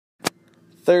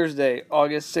Thursday,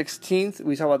 August 16th,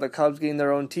 we talk about the Cubs getting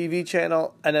their own TV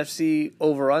channel, NFC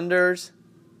over-unders.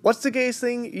 What's the gayest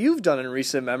thing you've done in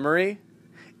recent memory?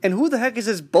 And who the heck is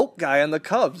this boat guy on the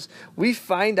Cubs? We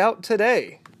find out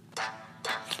today.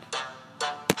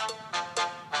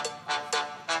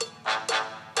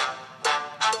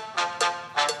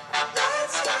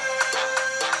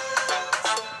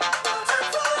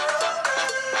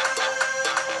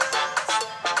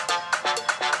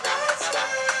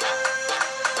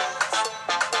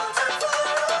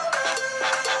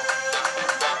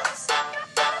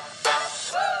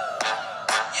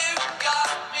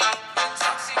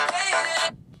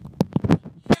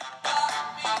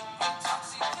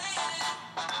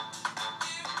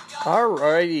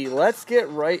 Alrighty, let's get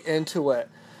right into it.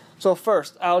 So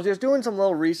first, I was just doing some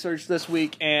little research this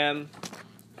week, and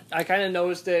I kind of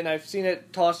noticed it, and I've seen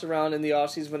it tossed around in the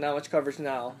offseason, but not much coverage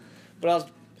now. But I was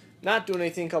not doing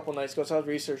anything a couple nights ago, so I was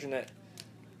researching it.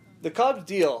 The Cubs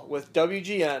deal with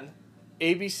WGN,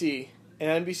 ABC,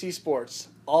 and NBC Sports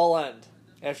all end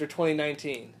after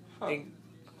 2019. Huh. And,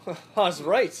 I was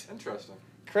right. Interesting.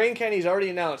 Crane Kenny's already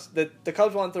announced that the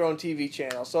Cubs want their own TV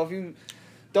channel. So if you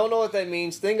don't know what that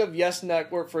means, think of Yes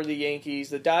Network for the Yankees.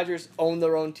 The Dodgers own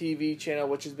their own TV channel,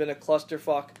 which has been a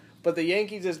clusterfuck. But the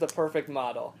Yankees is the perfect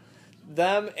model.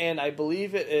 Them and I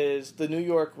believe it is the New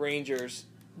York Rangers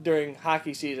during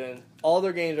hockey season, all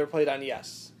their games are played on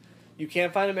Yes. You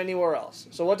can't find them anywhere else.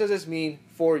 So what does this mean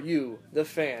for you, the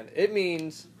fan? It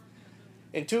means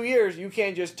in 2 years, you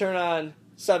can't just turn on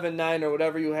 7, 9, or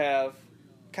whatever you have,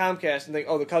 Comcast, and think,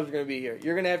 oh, the Cubs are going to be here.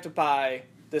 You're going to have to buy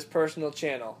this personal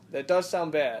channel. That does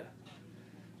sound bad.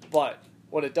 But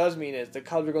what it does mean is the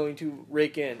Cubs are going to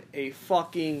rake in a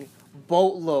fucking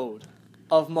boatload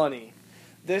of money.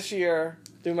 This year,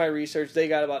 through my research, they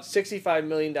got about $65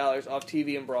 million off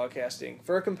TV and broadcasting.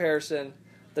 For a comparison,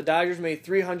 the Dodgers made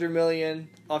 $300 million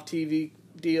off TV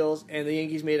deals, and the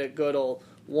Yankees made a good old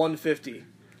 $150.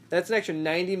 That's an extra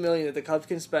 $90 million that the Cubs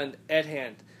can spend at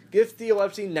hand. Give Theo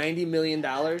Epstein $90 million,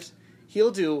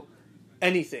 he'll do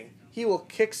anything. He will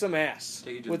kick some ass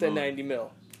with that $90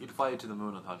 mil. You'd fly you to the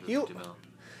moon with $150 mil.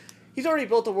 He's already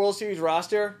built a World Series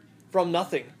roster from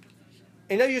nothing.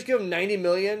 And now you just give him $90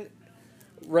 million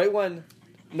right when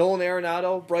Nolan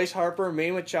Arenado, Bryce Harper,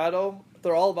 Manny Machado,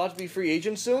 they're all about to be free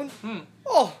agents soon.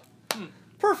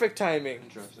 Perfect timing.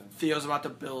 Interesting. Theo's about to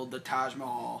build the Taj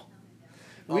Mahal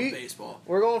of baseball.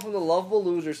 We're going from the lovable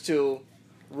losers to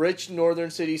rich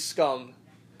northern city scum.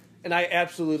 And I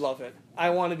absolutely love it.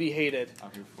 I want to be hated.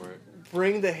 I'm here for it.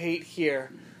 Bring the hate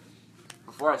here.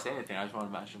 Before I say anything, I just want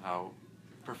to mention how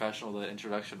professional the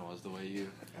introduction was. The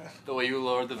way you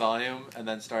lowered the volume and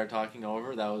then started talking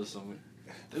over. That was some.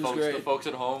 Great. The folks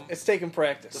at home. It's taking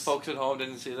practice. The folks at home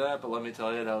didn't see that, but let me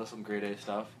tell you, that was some grade A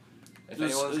stuff. It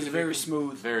was very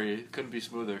smooth. Couldn't be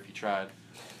smoother if you tried.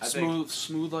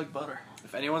 Smooth like butter.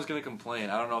 If anyone's gonna complain,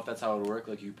 I don't know if that's how it would work.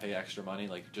 Like you pay extra money,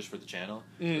 like just for the channel.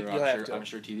 I'm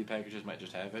sure TV packages might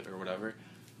just have it or whatever.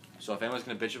 So if anyone's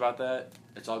gonna bitch about that,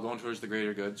 it's all going towards the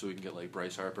greater good. So we can get like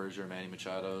Bryce Harper's or Manny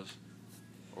Machado's,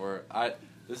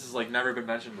 This has like never been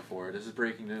mentioned before. This is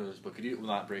breaking news. But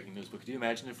not breaking news. But could you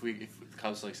imagine if the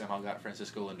Cubs like somehow got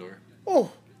Francisco Lindor? Oh,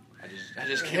 I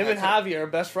just him and Javi are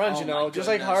best friends. Just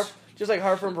like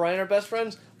Harper and Brian are best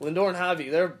friends. Lindor and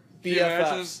Javi, they're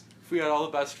BFFs. If we had all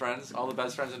the best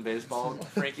friends in baseball,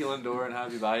 Frankie Lindor and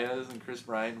Javi Baez and Chris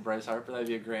Bryant and Bryce Harper, that'd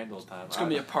be a grand old time. It's going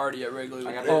to be a party at Wrigley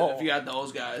if you got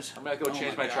those guys. I'm going to go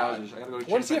change my trousers. I got to go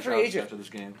change When's he my a free trousers agent? After this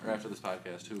game, or after this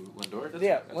podcast. Who,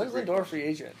 Lindor? When's Lindor free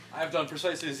agent? I have done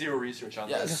precisely zero research on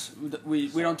this. Yes, we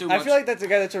don't do much. I feel like that's a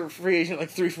guy that's a free agent like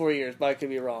 3-4 years, but I could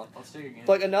be wrong. Let's take a game.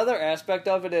 But another aspect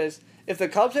of it is, if the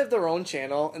Cubs have their own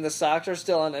channel and the Sox are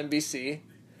still on NBC,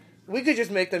 we could just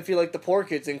make them feel like the poor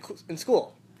kids in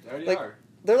school. They already like, are.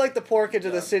 They're like the poor kids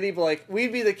of the city, but like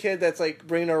we'd be the kid that's like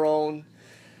bringing our own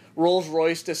Rolls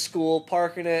Royce to school,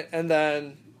 parking it, and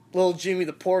then little Jimmy,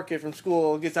 the poor kid from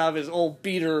school, gets out of his old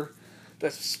beater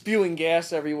that's spewing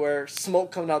gas everywhere,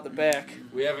 smoke coming out the back.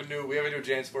 We have a new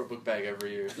JanSport book bag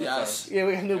every year. Yes. Yeah,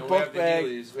 we have a new book bag.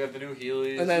 We have the new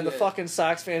Heelys. And then the fucking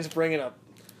Sox fans bringing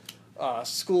a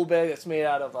school bag that's made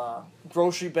out of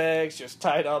grocery bags, just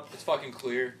tied up. It's fucking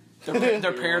clear.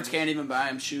 Their parents can't even buy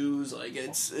them shoes. Like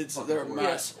they're a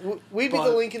mess. Yeah. We'd be the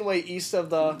Lincoln Way east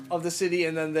of the city,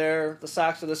 and then the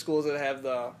Sox are the schools that have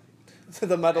the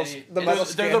metal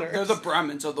scanners. They're the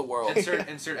Brahmins of the world.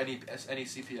 Insert any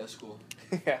CPS school.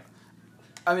 Yeah.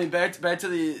 I mean, back to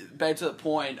the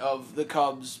point of the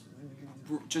Cubs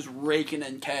just raking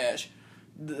in cash.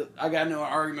 I got into an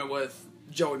argument with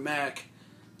Joey Mack,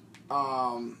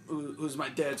 who's my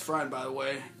dad's friend, by the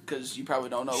way, because you probably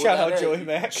don't know. Shout out Joey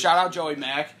Mack. Shout out Joey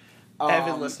Mack.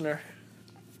 Avid listener.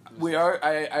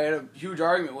 I had a huge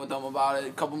argument with him about it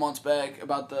a couple months back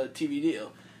about the TV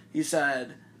deal. He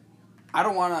said, I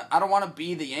don't want to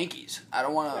be the Yankees. I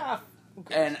don't want to.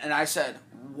 And I said,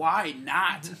 why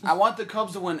not? I want the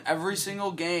Cubs to win every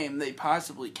single game they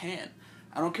possibly can.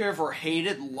 I don't care if we're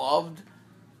hated, loved,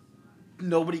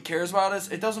 nobody cares about us.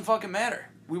 It doesn't fucking matter.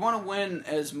 We want to win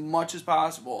as much as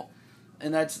possible,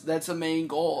 and that's the main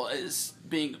goal, is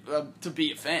being to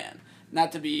be a fan,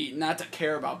 not to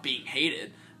care about being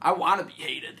hated. I want to be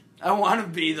hated. I want to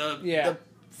be the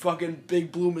fucking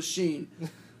big blue machine.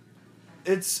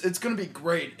 It's gonna be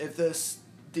great if this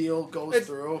deal goes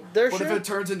through. But if it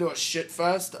turns into a shit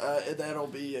fest, that'll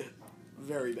be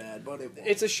very bad. But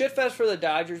it's a shit fest for the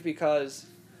Dodgers because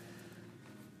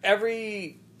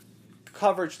every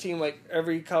coverage team, like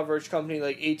every coverage company,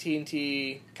 like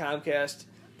AT&T, Comcast,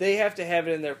 they have to have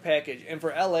it in their package. And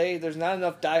for LA, there's not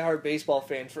enough diehard baseball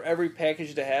fans for every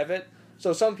package to have it.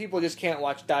 So some people just can't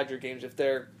watch Dodger games if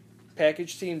their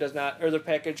package team does not, or their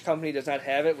package company does not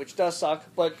have it, which does suck.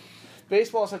 But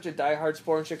baseball is such a diehard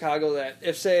sport in Chicago that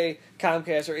if, say,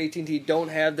 Comcast or AT&T don't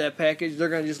have that package, they're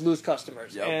going to just lose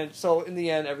customers. Yep. And so in the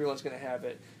end, everyone's going to have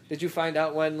it. Did you find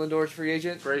out when Lindor's free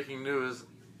agent? Breaking news.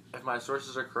 If my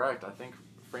sources are correct, I think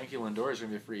Frankie Lindor is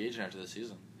going to be a free agent after this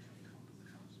season.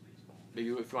 Maybe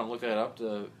if you want to look that up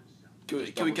to...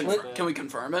 Can we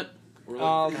confirm it? We're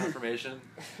looking for confirmation.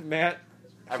 Matt,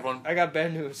 everyone... I got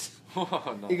bad news.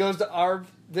 Oh, no. He goes to ARB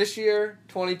this year,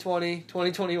 2020,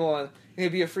 2021. He'll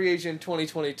be a free agent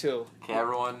 2022. Okay,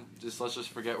 everyone, let's just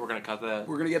forget. We're gonna cut that.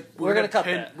 We're gonna cut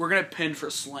that. We're gonna pin for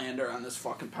slander on this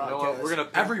fucking podcast. You know what? We're gonna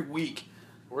every week.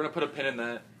 We're gonna put a pin in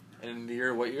that. In the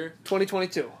year, what year?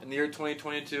 2022. In the year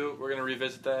 2022, we're gonna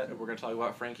revisit that, and we're gonna talk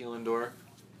about Frankie Lindor.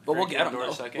 But we'll get him.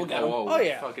 We'll get him. Oh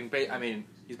yeah. Fucking.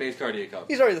 He's base Cardia Cup.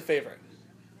 He's already the favorite.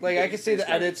 Like I can see the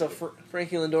edits of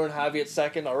Frankie Lindor and Javi at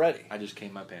second already. I just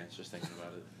came my pants just thinking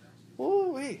about it.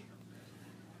 Ooh wee.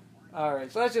 All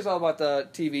right, so that's just all about the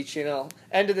TV channel.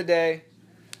 End of the day,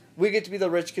 we get to be the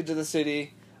rich kids of the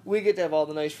city. We get to have all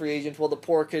the nice free agents while the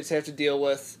poor kids have to deal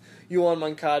with Yoan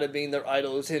Moncada being their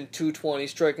idol, who's hitting 220,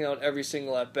 striking out every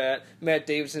single at-bat. Matt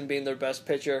Davidson being their best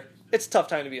pitcher. It's a tough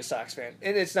time to be a Sox fan,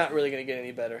 and it's not really going to get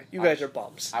any better. You guys are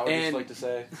bums. I would just like to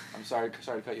say, I'm sorry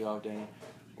to cut you off, Danny.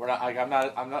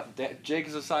 I'm not. Jake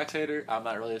is a Sox hater. I'm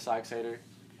not really a Sox hater.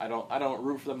 I don't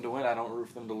root for them to win. I don't root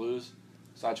for them to lose.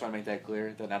 So I just want to make that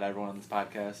clear that not everyone on this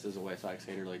podcast is a White Sox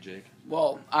hater like Jake.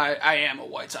 Well, I am a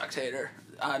White Sox hater.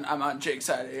 I'm on Jake's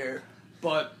side here,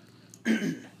 but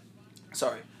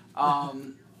sorry.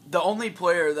 The only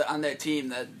player on that team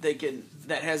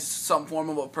that has some form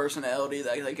of a personality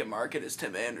that they can market is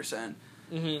Tim Anderson,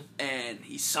 and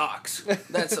he sucks.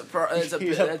 That's a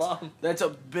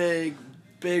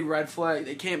big red flag.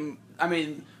 They can't. I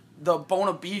mean, the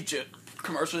Bona Beach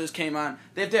commercial just came on.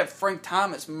 They have to have Frank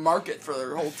Thomas market for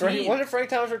their whole team. When did Frank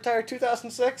Thomas retire?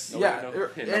 2006. Yeah,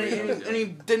 and he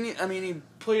didn't. I mean, he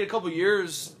played a couple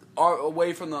years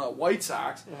away from the White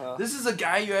Sox. This is a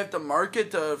guy you have to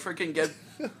market to freaking get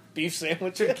beef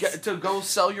sandwiches to go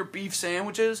sell your beef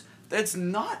sandwiches. That's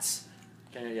nuts.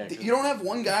 You don't have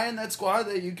one guy in that squad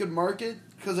that you could market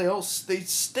because they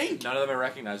stink. None of them are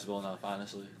recognizable enough,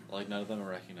 honestly. Like, none of them are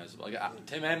recognizable. Like,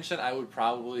 Tim Anderson, I would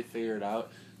probably figure it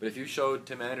out. But if you showed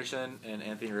Tim Anderson and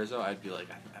Anthony Rizzo, I'd be like,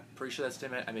 I'm pretty sure that's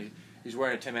Tim. I mean, he's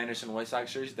wearing a Tim Anderson White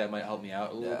Sox jersey. That might help me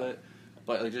out a little bit.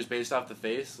 But like, just based off the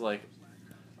face, like,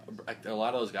 a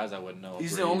lot of those guys I wouldn't know.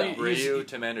 He's the only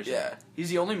Tim Anderson. Yeah, he's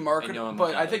the only marketable.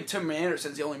 But I think Tim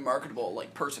Anderson's the only marketable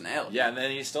personality. Yeah, and then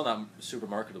he's still not super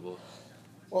marketable.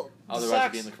 Well, otherwise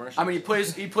he'd be in the commercial. I mean,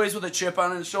 he plays with a chip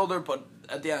on his shoulder, but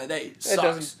at the end of the day, it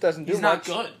sucks. Doesn't do he's much.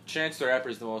 not good. Chance the Rapper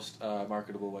is the most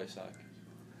marketable White Sox.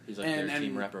 He's like their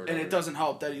team rep or whatever. And it doesn't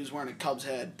help that he was wearing a Cubs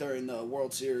hat during the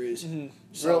World Series. Mm-hmm.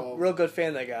 So, real good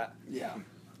fan they got. Yeah.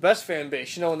 Best fan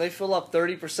base. When they fill up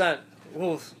 30%,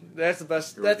 oof, that's the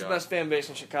best. That's the best fan base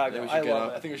in Chicago. I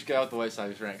love it. I think we should get out the White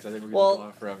Sox ranks. I think we're going to go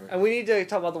on forever. And we need to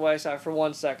talk about the White Sox for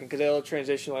 1 second because they'll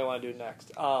transition what I want to do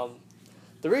next.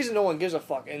 The reason no one gives a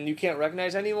fuck and you can't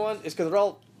recognize anyone is because they're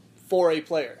all 4A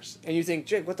players. And you think,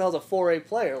 Jake, what the hell's a 4A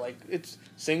player? Like, it's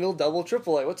single, double,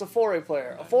 AAA. What's a 4A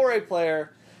player? A 4A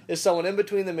player is someone in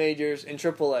between the majors and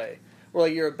AAA. Where,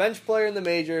 like, you're a bench player in the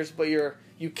majors, but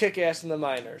you kick ass in the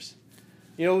minors.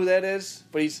 You know who that is?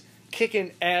 But he's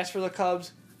kicking ass for the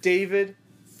Cubs. David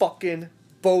fucking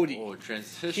Bodie. Oh,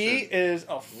 transition. He is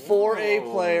a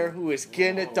 4A player who is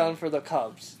getting it done for the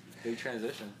Cubs. Big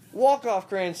transition. Walk-off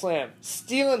grand slam.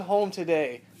 Stealing home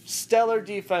today. Stellar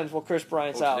defense while Chris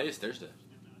Bryant's out. Today is Thursday.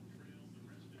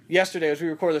 Yesterday, as we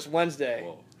record this Wednesday.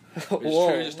 Whoa.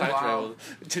 Whoa! Just time travel.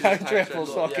 Time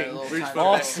travel's fucking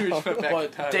awesome.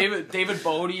 But David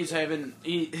Bodie's having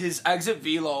his exit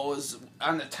velo is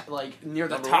on the near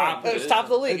the Number top. one. It's top of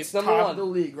the league. It's number top one. of the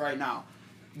league right now.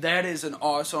 That is an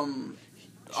awesome,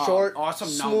 Short, awesome,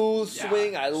 smooth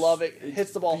swing. I love it.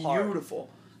 Hits the ball hard. Beautiful.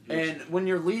 And when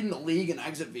you're leading the league in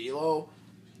exit velo,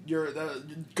 the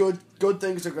good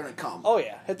things are gonna come. Oh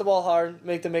yeah, hit the ball hard.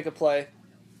 Make them make a play.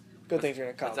 Good things are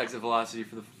gonna come. That's exit velocity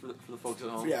for the folks at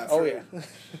home. Yeah. Oh yeah.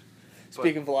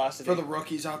 Speaking velocity. For the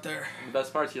rookies out there. The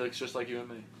best part, he looks just like you and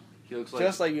me. He looks like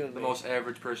Just like you and the me. most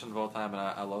average person of all time, and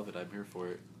I love it. I'm here for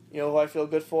it. You know who I feel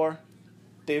good for?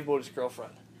 Dave Bodie's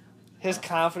girlfriend. His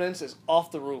confidence is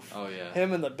off the roof. Oh yeah.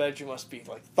 Him in the bedroom must be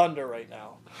like thunder right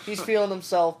now. He's feeling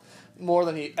himself more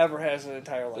than he ever has in his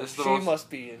entire life. She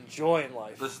must be enjoying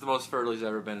life. This is the most fertile he's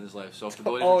ever been in his life. So if the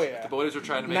Bodies, if the Bodies are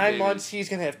trying to make 9 babies, months, he's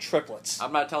gonna have triplets.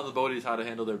 I'm not telling the Bodies how to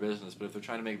handle their business, but if they're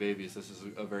trying to make babies, this is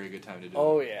a very good time to do it.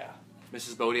 Oh yeah.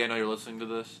 Mrs. Bodie, I know you're listening to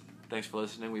this. Thanks for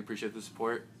listening. We appreciate the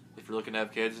support. If you're looking to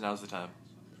have kids, now's the time.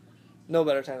 No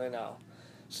better time than now.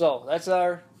 So that's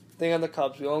our thing on the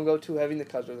Cubs. We won't go too heavy in the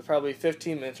Cubs. We're probably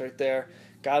 15 minutes right there.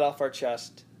 Got off our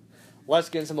chest. Let's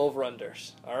get some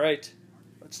over-unders. All right.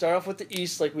 Let's start off with the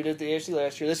East like we did the AFC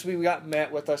last year. This week we got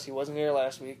Matt with us. He wasn't here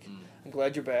last week. I'm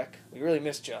glad you're back. We really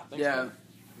missed you. Thanks, man.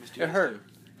 Missed you It guys hurt. too.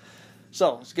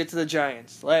 So let's get to the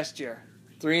Giants. Last year,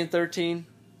 3-13.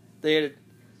 They had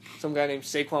some guy named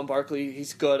Saquon Barkley.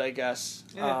 He's good, I guess.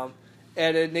 Yeah.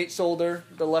 Added Nate Solder,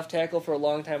 the left tackle, for a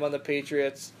long time on the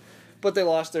Patriots, but they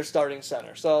lost their starting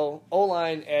center. So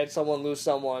O-line, add someone, lose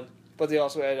someone, but they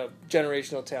also had a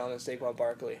generational talent in Saquon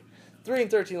Barkley.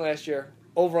 3-13 last year,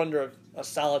 over under a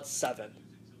solid 7.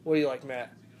 What do you like,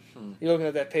 Matt? You're looking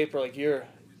at that paper like you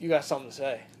got something to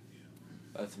say.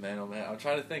 That's man, oh man. I'm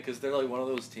trying to think because they're like one of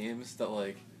those teams that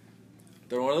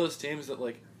they're one of those teams that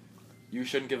you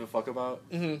shouldn't give a fuck about.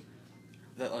 Mm-hmm.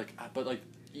 That but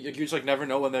you just never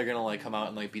know when they're gonna come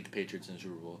out and beat the Patriots in the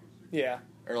Super Bowl. Yeah.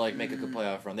 Or make a good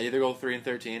playoff run. They either go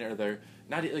 3-13 or they're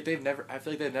not they've never. I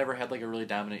feel like they've never had a really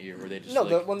dominant year where they just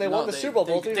when they won the Super Bowl,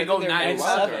 both they go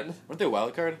 9-7. Weren't they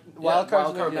wild card? Wild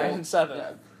cards card 9-7.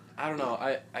 Yeah. I don't know.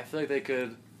 I feel like they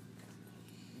could.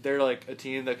 They're a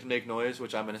team that can make noise,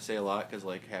 which I'm gonna say a lot because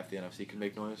half the NFC can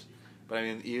make noise. But I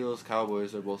mean, the Eagles,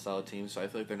 Cowboys, they're both solid teams, so I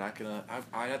feel like they're not gonna.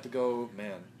 I have to go.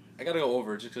 Man, I gotta go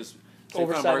over just because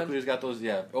Over Saquon 7? Barkley's got those.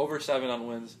 Yeah, over 7 on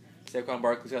wins. Saquon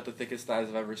Barkley's got the thickest thighs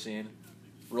I've ever seen.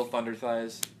 Real thunder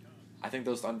thighs. I think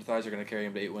those thunder thighs are gonna carry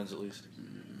him to 8 wins at least.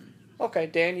 Okay,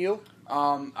 Dan, you?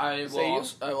 I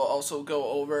will also go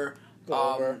over.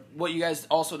 Over. What you guys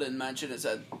also didn't mention is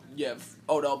that you have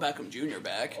Odell Beckham Jr.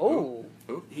 back. Oh.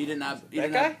 Who? He did not. He That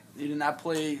did guy? Not, he did not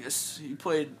play. He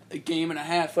played a game and a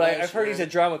half. But last I've heard year. he's a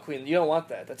drama queen. You don't want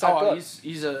that. That's not good.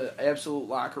 He's an absolute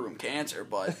locker room cancer,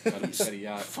 but he's Got a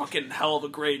yacht. fucking hell of a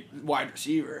great wide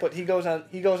receiver. But he goes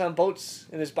on boats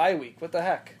in his bye week. What the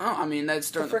heck? Oh, I mean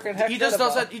that's during frickin' heck he just that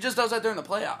does about? that. He just does that during the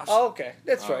playoffs. Oh, okay.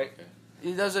 That's Oh, right. okay.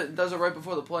 He does it right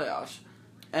before the playoffs,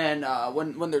 and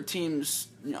when their team's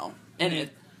in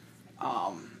it.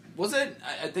 Was it?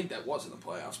 I think that was in the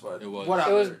playoffs, but It was.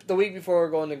 whatever. It was the week before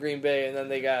going to Green Bay, and then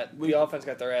the offense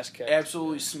got their ass kicked.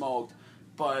 Absolutely smoked.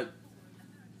 But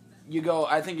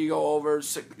I think you go over.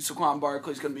 Saquon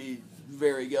Barkley's going to be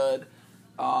very good.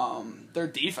 Their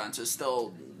defense is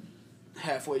still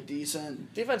halfway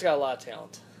decent. Defense got a lot of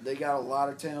talent. They got a lot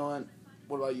of talent.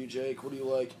 What about you, Jake? What do you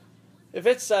like? If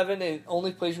it's 7 and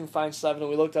only place you can find 7, and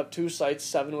we looked up 2 sites,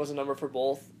 7 was a number for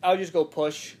both. I would just go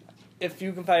push. If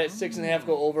you can find it 6.5,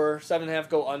 go over. 7.5,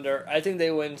 go under. I think they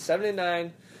win 7-9.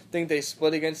 I think they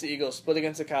split against the Eagles, split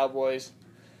against the Cowboys.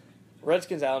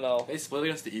 Redskins, I don't know. They split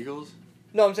against the Eagles.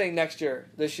 No, I'm saying next year,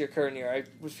 this year, current year. I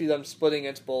would see them splitting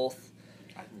against both.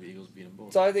 I think the Eagles beat them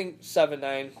both. So I think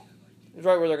 7-9 is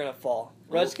right where they're going to fall.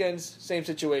 Redskins, same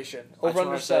situation. Over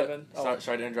under 7.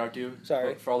 Sorry to interrupt you.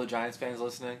 Sorry. For all the Giants fans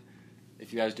listening,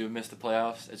 if you guys do miss the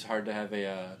playoffs, it's hard to have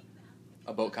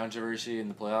a boat controversy in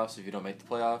the playoffs if you don't make the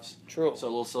playoffs. True. So a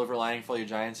little silver lining for all you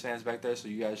Giants fans back there. So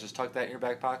you guys just tuck that in your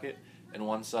back pocket, and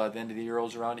once the end of the year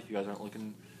rolls around, if you guys aren't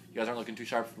looking too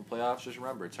sharp for the playoffs, just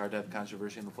remember it's hard to have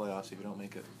controversy in the playoffs if you don't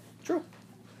make it. True.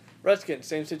 Redskins,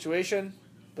 same situation,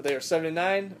 but they are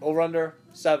 7-9. Over under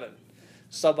 7.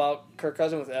 Sub out Kirk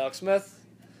Cousins with Alex Smith.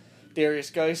 Darius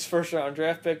Geis, first round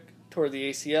draft pick, toward the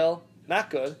ACL. Not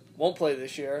good. Won't play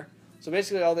this year. So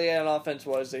basically all they had on offense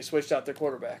was they switched out their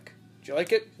quarterback. Do you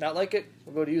like it? Not like it?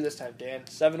 We'll go to you this time, Dan.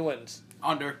 7 wins.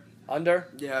 Under. Under?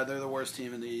 Yeah, they're the worst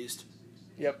team in the East.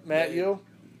 Yep. Matt, Yeah. you?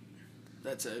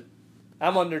 That's it.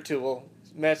 I'm under 2. Well,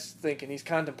 Matt's thinking. He's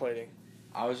contemplating.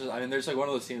 There's one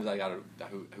of those teams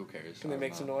who cares? Can they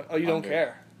make some noise? Oh, you don't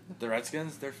care. The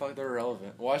Redskins, they're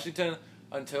irrelevant. Washington,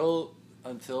 until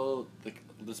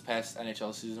this past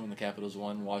NHL season when the Capitals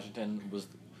won, Washington was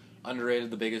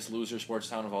underrated, the biggest loser sports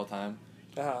town of all time.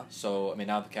 Uh-huh. So, I mean,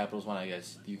 now the Capitals won, I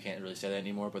guess you can't really say that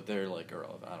anymore, but they're, like,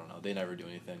 irrelevant. I don't know. They never do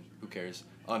anything. Who cares?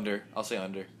 Under. I'll say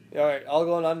under. All right, I'll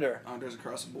go under. Unders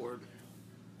across the board.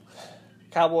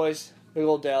 Cowboys, big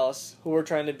old Dallas, who we're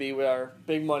trying to be with our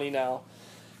big money now.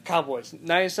 Cowboys,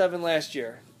 9-7 last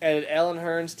year. Added Allen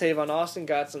Hurns, Tavon Austin,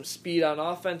 got some speed on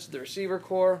offense with the receiver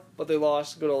core, but they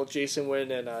lost good old Jason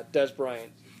Witten and Dez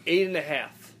Bryant. 8.5.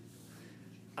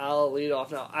 I'll lead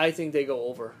off now. I think they go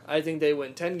over. I think they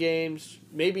win 10 games,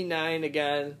 maybe 9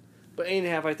 again, but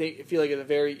 8.5 I feel like it's a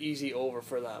very easy over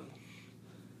for them.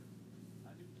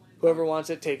 Whoever wants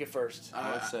it, take it first.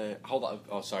 I would say, hold on.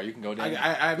 Oh, sorry, you can go down. You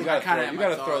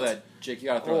gotta throw that, Jake. You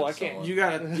gotta throw. Oh, I can't. You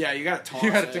gotta toss.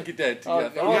 You gotta take it dead. Who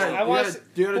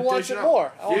wants it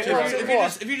more?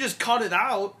 If you just cut it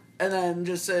out and then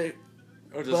just say,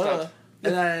 or just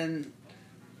and then.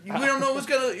 We don't know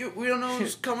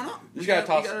who's coming up. You gotta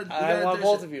toss it. I want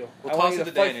both of you. We'll toss it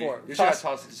to Danny. You just gotta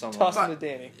toss it to someone. Toss it to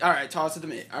Danny. All right, toss it to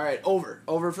me. All right,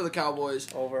 over for the Cowboys.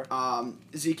 Over.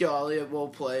 Ezekiel Elliott will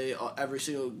play every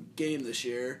single game this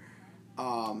year.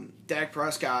 Dak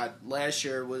Prescott last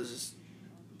year was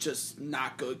just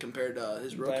not good compared to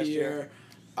his rookie year.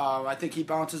 I think he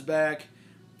bounces back.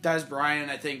 Dez Bryant,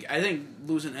 I think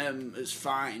losing him is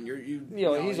fine.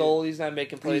 He's old. He's not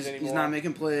making plays anymore. He's not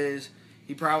making plays.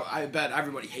 I bet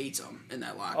everybody hates him in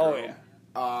that locker room.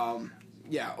 Oh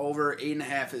yeah. Over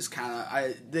 8.5 is kind of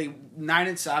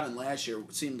 9-7 last year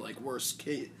seemed like worst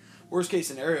case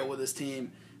scenario with this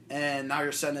team, and now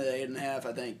you're setting it at 8.5.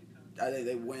 I think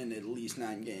they win at least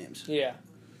 9 games. Yeah.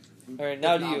 All right,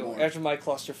 now to you. More. After my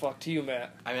clusterfuck, to you,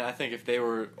 Matt. I mean, I think if they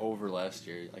were over last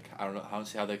year, like I don't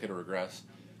see how they could regress.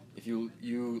 If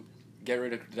you get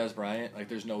rid of Dez Bryant, like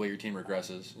there's no way your team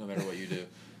regresses no matter what you do.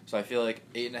 So I feel like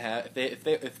 8.5.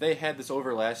 If they had this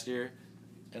over last year,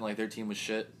 and like their team was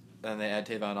shit, then they add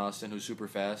Tavon Austin, who's super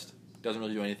fast, doesn't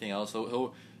really do anything else.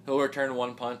 He'll return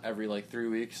one punt every like 3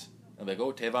 weeks. And like,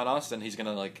 oh, Tavon Austin, he's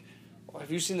gonna like. Well,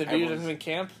 have you seen the videos of him in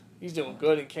camp? He's doing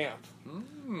good in camp.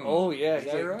 Mm, oh yeah,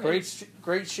 he's in right?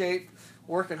 great shape,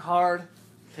 working hard.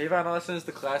 Tavon Austin is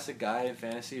the classic guy in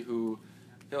fantasy who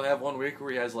he'll have 1 week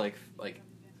where he has like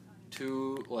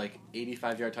 2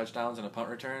 85-yard touchdowns and a punt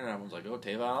return, and everyone's like, "Oh,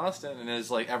 Tavon Austin," and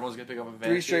it's like everyone's gonna pick up a fantasy.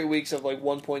 3 straight weeks of like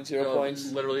 1.0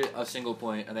 points, literally a single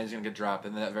point, and then he's gonna get dropped,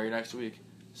 and then that very next week.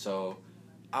 So,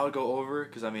 I would go over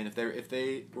because I mean, if they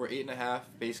were 8.5,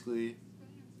 basically,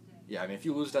 yeah. I mean, if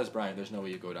you lose Dez Bryant, there's no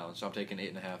way you go down. So I'm taking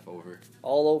 8.5 over.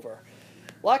 All over.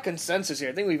 A lot of consensus here.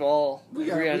 I think we've all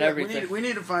agree on everything. We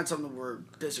need to find something we're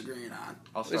disagreeing on.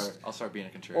 I'll start being a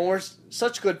contrarian. When we're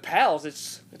such good pals,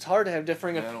 it's hard to have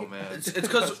differing opinions. Man. It's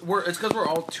because we're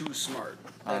all too smart.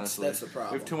 That's the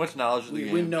problem. We have too much knowledge of the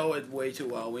game. We know it way too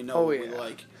well. We know what we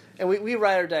like. And we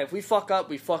ride or die. If we fuck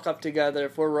up together.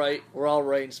 If we're right, we're all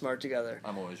right and smart together.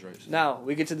 I'm always right. Now,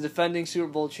 we get to the defending Super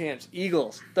Bowl champs.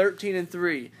 Eagles,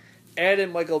 13-3.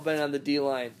 Added Michael Bennett on the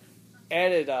D-line.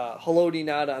 Added Haloti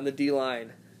Ngata on the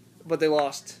D-line. But they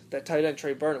lost that tight end,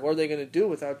 Trey Burton. What are they going to do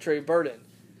without Trey Burton?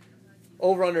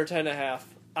 Over under 10.5.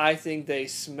 I think they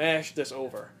smashed this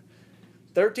over.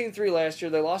 13-3 last year.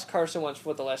 They lost Carson Wentz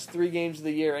for the last 3 games of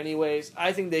the year anyways.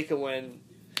 I think they can win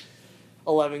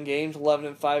 11 games.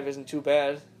 11-5 isn't too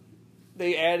bad.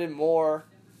 They added more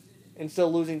and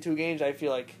still losing 2 games. I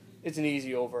feel like it's an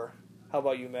easy over. How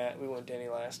about you, Matt? We went Danny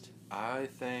last. I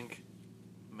think,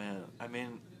 man, I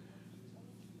mean,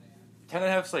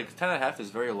 10.5 is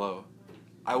very low.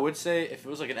 I would say if it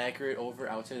was like an accurate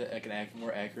over, I would say that like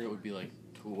more accurate would be like,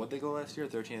 what'd they go last year?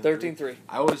 13-3. 13-3.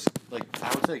 I would say like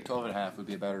 12.5 would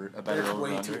be a better over.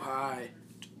 Way too high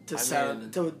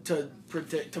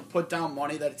to put down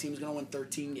money that a team's gonna win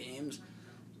 13 games,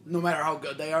 no matter how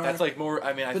good they are. That's like more.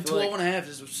 I mean, I feel 12.5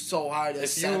 is so high to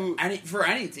set for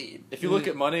any team. If you look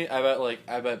at money, I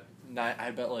bet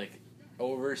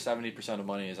over 70% of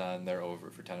money is on their over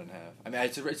for 10.5. I mean,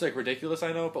 it's like ridiculous,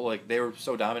 I know, but like they were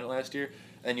so dominant last year,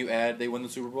 and they win the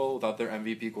Super Bowl without their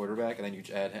MVP quarterback, and then you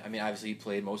add him. I mean, obviously he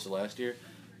played most of last year.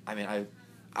 I mean,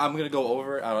 I'm gonna go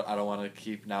over. I don't want to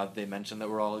keep now that they mentioned that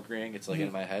we're all agreeing. It's like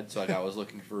in my head, so like I was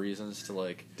looking for reasons to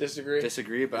like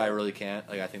disagree, but I really can't.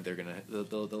 Like I think they'll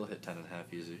hit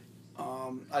 10.5 easy.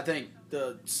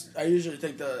 I usually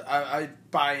think I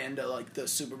buy into like the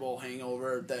Super Bowl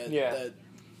hangover that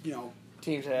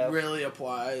teams have really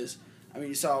applies. I mean,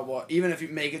 you saw even if you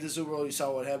make it to Super Bowl, you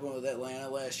saw what happened with Atlanta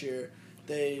last year.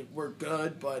 They were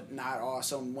good, but not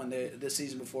awesome. The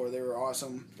season before, they were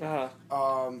awesome.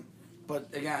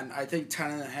 But again, I think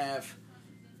 10.5.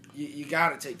 You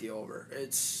got to take the over.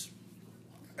 It's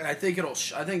And I think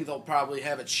I think they'll probably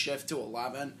have it shift to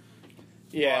 11.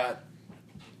 Yeah.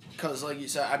 Because, like you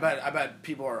said, I bet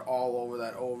people are all over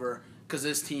that over. Because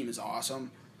this team is awesome.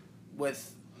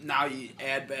 With now you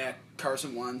add back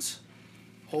Carson Wentz.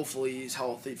 Hopefully he's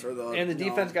healthy for the. And the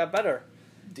defense got better.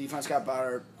 Defense got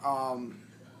better.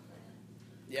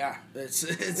 Yeah, it's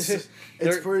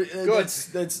pretty good.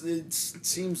 It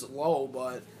seems low,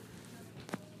 but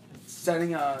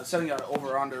setting an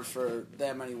over under for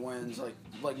that many wins,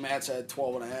 like Matt said,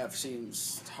 12.5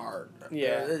 seems hard.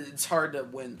 Yeah, it's hard to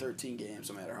win 13 games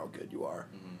no matter how good you are.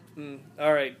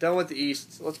 All right, done with the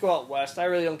East. Let's go out West. I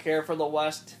really don't care for the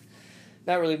West.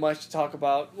 Not really much to talk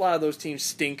about. A lot of those teams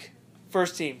stink.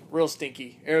 First team, real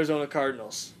stinky. Arizona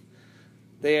Cardinals.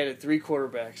 They added 3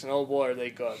 quarterbacks, and oh boy, are they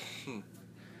good.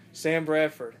 Sam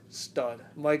Bradford, stud.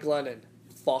 Mike Glennon,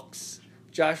 fucks.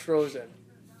 Josh Rosen,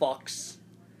 fucks.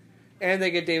 And they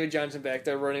get David Johnson back,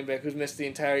 their running back, who's missed the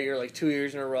entire year, like 2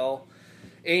 years in a row.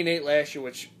 8-8 last year,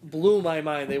 which blew my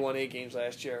mind. They won 8 games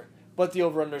last year. But the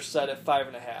over-under set at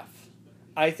 5.5.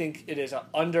 I think it is an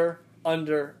under.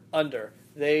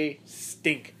 They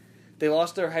stink. They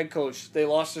lost their head coach. They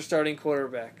lost their starting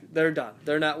quarterback. They're done.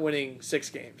 They're not winning 6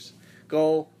 games.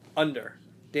 Go under.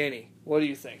 Danny, what do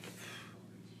you think?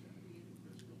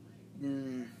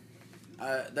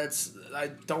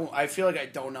 I feel like I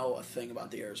don't know a thing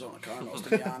about the Arizona Cardinals,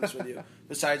 to be honest with you.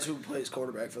 Besides who plays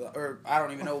quarterback for them, or I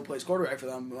don't even know who plays quarterback for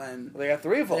them. When they got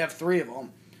 3 of them. They have 3 of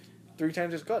them. 3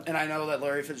 times as good. And I know that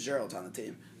Larry Fitzgerald's on the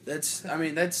team.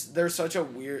 They're such a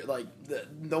weird,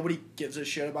 nobody gives a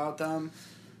shit about them.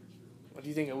 What do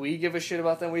you think? We give a shit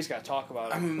about them? We just gotta talk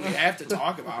about them. We have to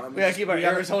talk about them. We gotta keep our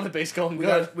Arizona base going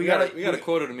good. We got a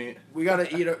quota to meet. We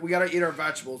gotta eat our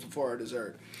vegetables before our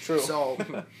dessert. True. So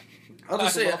I'll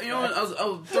just say,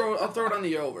 I'll throw it on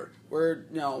the over. Where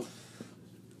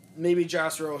maybe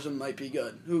Josh Rosen might be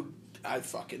good. Who I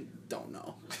fucking don't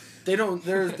know. They don't.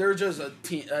 They're just a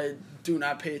team I do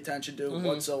not pay attention to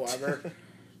whatsoever.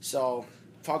 So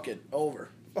fuck it, over.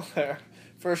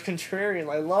 First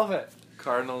contrarian, I love it.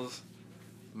 Cardinals,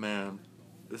 man,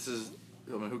 this is.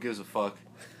 I mean, who gives a fuck?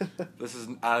 This is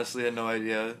honestly, I had no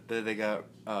idea that they got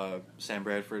Sam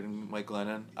Bradford and Mike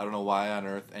Glennon. I don't know why on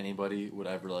earth anybody would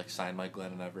ever sign Mike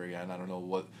Glennon ever again. I don't know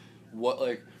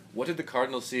what did the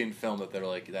Cardinals see in film that they're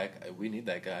like, that we need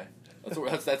that guy.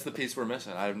 That's the piece we're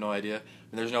missing. I have no idea. I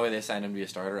mean, there's no way they signed him to be a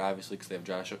starter, obviously, because they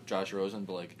have Josh Rosen.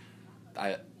 But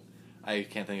I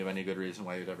can't think of any good reason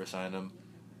why you'd ever sign him.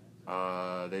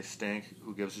 They stink.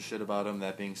 Who gives a shit about him?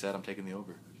 That being said, I'm taking the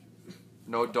over.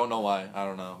 No, don't know why. I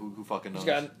don't know. Who fucking knows?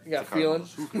 You got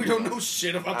feelings? We don't know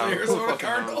shit about the Arizona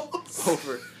Cardinals.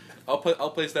 Over.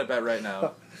 I'll place that bet right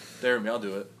now. Dare me, I'll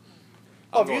do it.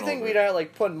 If you think we'd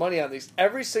putting money on these,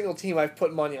 every single team I've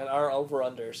put money on are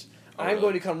over-unders. I'm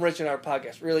going to become rich in our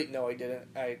podcast. Really? No, I didn't.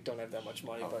 I don't have that much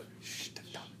money, but shh,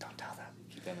 don't tell them.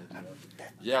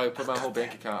 Yeah, I put my whole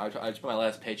bank account. I just put my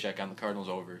last paycheck on the Cardinals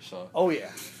over. So. Oh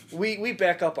yeah, we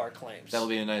back up our claims. That'll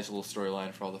be a nice little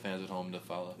storyline for all the fans at home to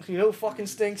follow. You know who fucking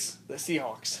stinks? The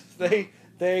Seahawks.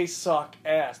 They suck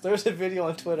ass. There's a video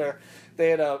on Twitter. They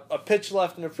had a pitch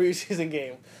left in a preseason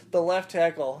game. The left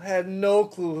tackle had no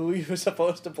clue who he was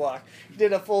supposed to block. He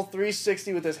did a full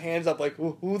 360 with his hands up, like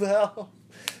who the hell?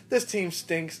 This team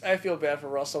stinks. I feel bad for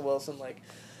Russell Wilson.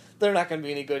 They're not going to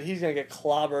be any good. He's going to get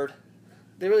clobbered.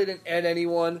 They really didn't add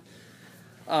anyone.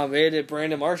 They added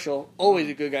Brandon Marshall, always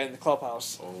a good guy in the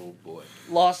clubhouse. Oh, boy.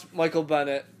 Lost Michael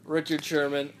Bennett, Richard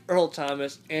Sherman, Earl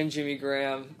Thomas, and Jimmy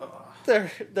Graham. They're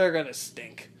going to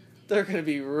stink. They're going to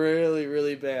be really,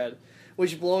 really bad.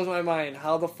 Which blows my mind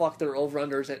how the fuck their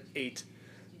over-under is at 8.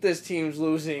 This team's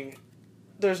losing.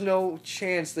 There's no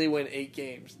chance they win 8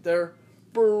 games. They're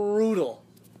brutal.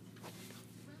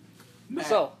 Matt.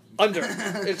 So, under.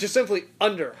 It's just simply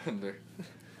under. Under.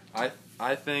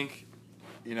 I think,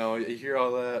 you hear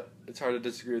all that. It's hard to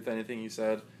disagree with anything you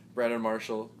said. Brandon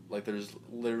Marshall, there's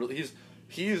literally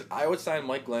he's. I would sign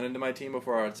Mike Glennon to my team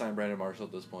before I would sign Brandon Marshall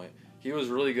at this point. He was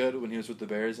really good when he was with the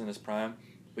Bears in his prime,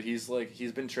 but he's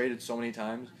been traded so many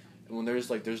times, and when there's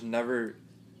never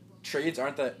trades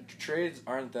aren't that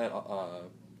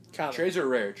Common. Trades are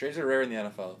rare. Trades are rare in the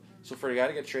NFL. So for a guy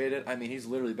to get traded, I mean, he's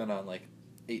literally been on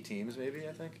 8 teams, maybe,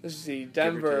 I think. Let's see,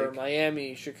 Denver,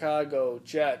 Miami, Chicago,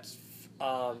 Jets,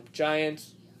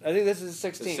 Giants. I think this is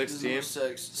 16. 16.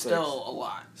 6. Still a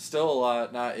lot. Still a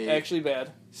lot, not 8. Actually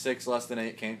bad. 6 less than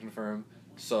 8, can't confirm.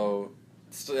 So,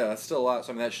 that's still a lot.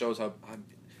 So, I mean, that shows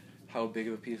how big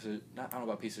of a piece of, I don't know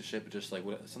about piece of shit, but just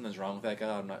something's wrong with that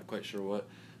guy. I'm not quite sure what.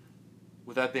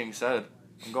 With that being said,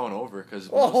 I'm going over because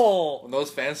when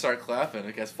those fans start clapping,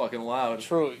 it gets fucking loud.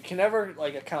 True. You can never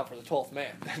account for the 12th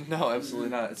man. No, absolutely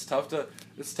not. It's tough to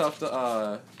get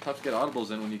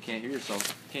audibles in when you can't hear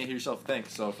yourself think.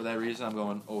 So for that reason, I'm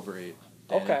going over 8.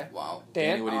 Danny. Okay. Wow.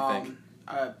 Danny, what do you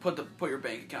think? Put your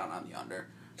bank account on the under.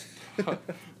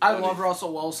 I love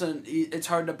Russell Wilson. It's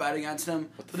hard to bet against him.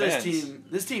 But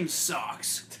this team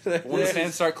sucks. When the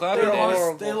fans start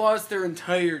clapping, they lost their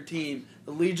entire team.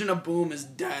 The Legion of Boom is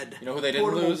dead. You know who they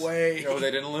didn't lose? Away. You know who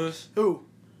they didn't lose? Who?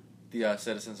 The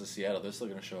Citizens of Seattle. They're still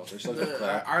gonna show up. They're still gonna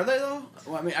clap. Are they though?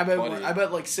 Well, I mean, I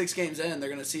bet like 6 games in, they're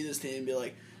gonna see this team and be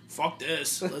like, "Fuck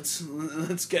this. Let's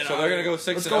get out." So they're gonna go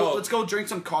 6-0. Let's go drink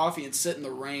some coffee and sit in the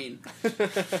rain. I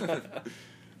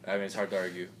mean, it's hard to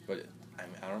argue, but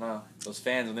I don't know. Those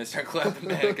fans, when they start clapping,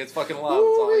 man, it gets fucking loud.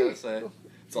 That's all I gotta say.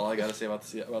 That's all I gotta say about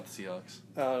the Seahawks.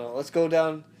 I don't know. Let's go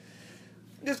down.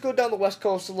 Just go down the West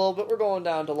Coast a little bit. We're going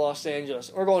down to Los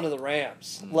Angeles. We're going to the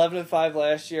Rams. 11-5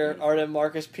 last year. Added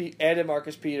Marcus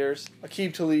Peters,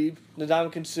 Aqib Talib,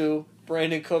 Ndamukong Suh,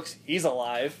 Brandon Cooks. He's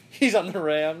alive. He's on the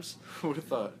Rams. Who would have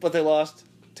thought? But they lost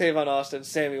Tavon Austin,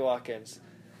 Sammy Watkins.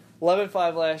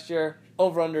 11-5 last year.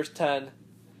 Over-unders 10.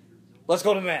 Let's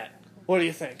go to Matt. What do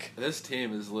you think? This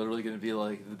team is literally going to be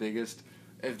like the biggest.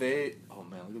 If they, oh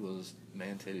man, look at those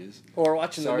man titties. Well, we're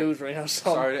watching the news right now.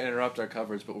 Sorry to interrupt our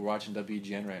coverage, but we're watching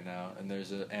WGN right now, and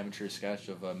there's an amateur sketch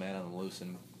of a man on the loose,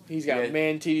 and he's got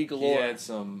man titty galore. He had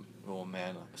some. Oh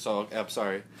man, so I'm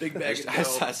sorry. Big bag of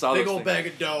dough. I saw big those old things. bag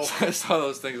of dough. I saw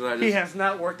those things. And I just he has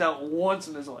not worked out once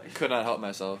in his life. Could not help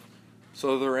myself.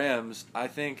 So the Rams, I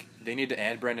think they need to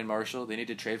add Brandon Marshall. They need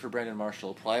to trade for Brandon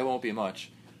Marshall. Probably won't be much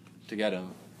to get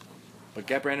him, but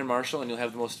get Brandon Marshall, and you'll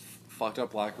have the most fucked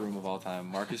up locker room of all time.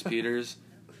 Marcus Peters,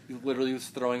 literally was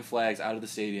throwing flags out of the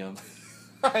stadium.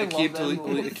 Aqib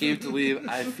Talib,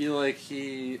 I feel like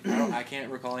I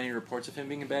can't recall any reports of him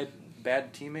being a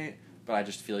bad teammate, but I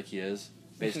just feel like he is.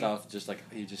 Based off just like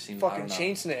he just seems fucking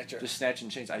chain snatcher. Just snatching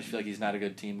chains. I just feel like he's not a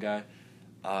good team guy.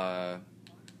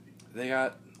 They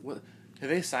got what? Have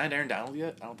they signed Aaron Donald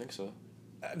yet? I don't think so.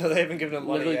 No, they haven't given him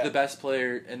money Literally yet. the best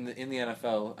player in the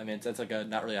NFL. I mean, that's like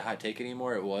not really a hot take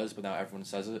anymore. It was, but now everyone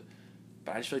says it.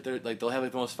 But I just feel like they'll have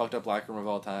like the most fucked up locker room of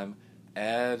all time.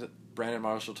 Add Brandon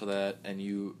Marshall to that, and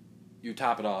you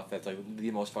top it off. That's like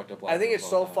the most fucked up locker room. I think it's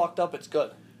so fucked up. It's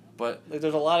good. But like,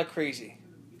 there's a lot of crazy.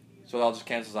 So that all just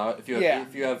cancels out. If you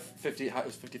have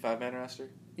 55 man roster.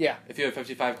 Yeah. If you have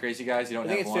 55 crazy guys, you don't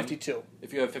have one. I think it's 52.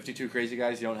 If you have 52 crazy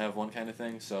guys, you don't have one kind of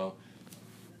thing. So,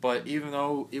 but even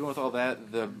with all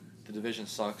that, the division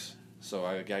sucks. So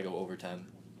I gotta go over 10.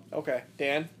 Okay,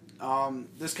 Dan.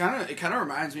 This kind of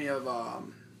reminds me of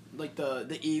like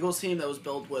the Eagles team that was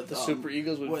built with the Super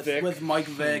Eagles with Mike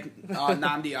Vick,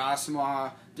 Nnamdi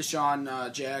Asomugha,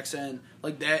 Deshaun Jackson,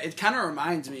 like that. It kind of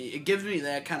reminds me. It gives me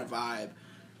that kind of vibe.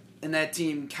 And that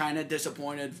team kind of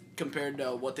disappointed compared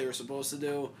to what they were supposed to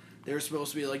do. They were supposed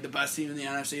to be like the best team in the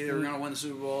NFC. They were going to win the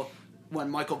Super Bowl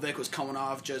when Michael Vick was coming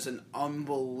off just an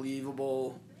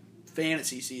unbelievable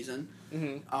fantasy season.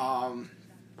 Mm-hmm.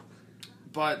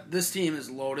 But this team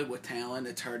is loaded with talent.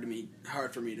 It's hard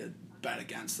for me to bet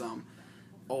against them.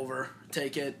 Over,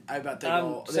 take it. I bet they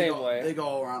go. They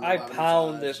go around. I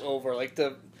pound this over. Like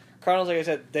the Cardinals, like I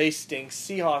said, they stink.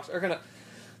 Seahawks are gonna.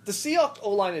 The Seahawks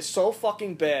O-line is so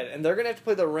fucking bad, and they're going to have to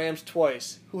play the Rams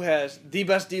twice, who has the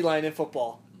best D-line in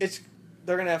football. They're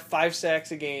going to have 5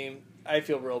 sacks a game. I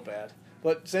feel real bad.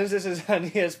 But since this is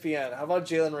on ESPN, how about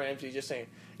Jalen Ramsey just saying,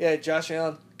 yeah, Josh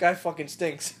Allen, guy fucking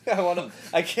stinks.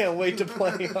 I can't wait to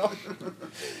play him.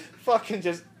 Fucking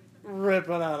just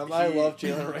ripping on him. I love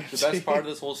Jalen Ramsey. The best part of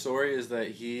this whole story is that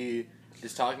he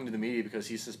is talking to the media because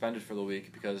he's suspended for the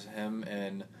week because him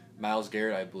and Myles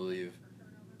Garrett, I believe,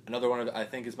 another one I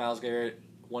think is Myles Garrett,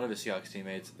 one of his Seahawks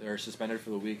teammates. They're suspended for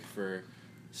the week for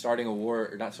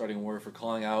for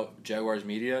calling out Jaguars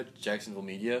media, Jacksonville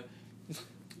media.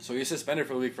 So he's suspended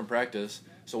for the week from practice.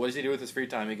 So what does he do with his free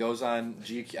time? He goes on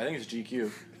GQ. I think it's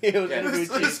GQ.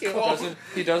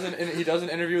 He does an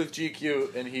interview with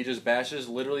GQ, and he just bashes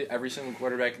literally every single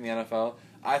quarterback in the NFL.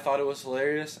 I thought it was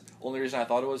hilarious. Only reason I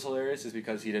thought it was hilarious is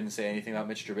because he didn't say anything about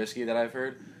Mitch Trubisky that I've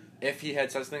heard. If he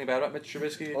had said something bad about Mitch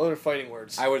Trubisky, they're fighting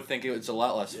words. I would think it was a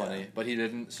lot less funny, but he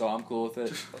didn't, so I'm cool with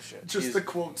it. Just the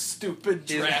quote stupid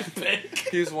draft pick.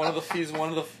 He's one of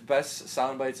the best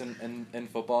sound bites in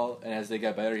football, and as they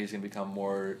get better, he's gonna become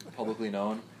more publicly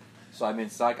known. So I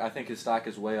mean, I think his stock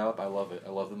is way up. I love it.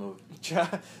 I love the move.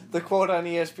 The quote on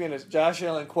ESPN is Josh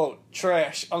Allen quote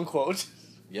trash unquote.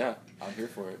 Yeah, I'm here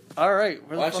for it. All right.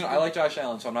 Well, actually, I like Josh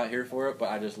Allen, so I'm not here for it, but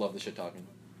I just love the shit talking.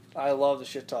 I love the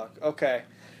shit talk. Okay.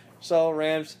 So,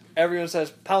 Rams, everyone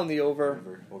says pound the over.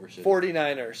 Over shit.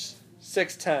 49ers,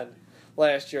 6-10.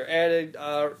 last year. Added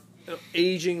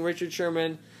aging Richard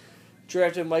Sherman,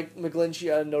 drafted Mike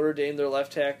McGlinchey out of Notre Dame, their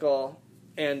left tackle,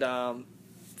 and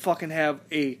fucking have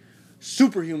a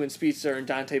superhuman speedster in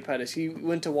Dante Pettis. He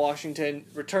went to Washington,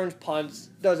 returns punts,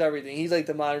 does everything. He's like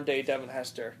the modern day Devin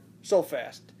Hester. So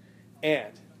fast.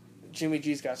 And Jimmy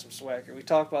G's got some swagger. We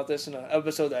talked about this in an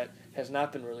episode that has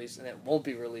not been released and it won't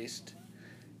be released.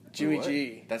 Jimmy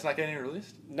G. That's not getting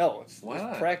released? No, it's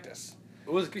practice.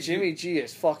 It was Jimmy G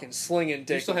is fucking slinging dick.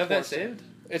 Do you still have that saved?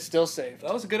 It's still saved.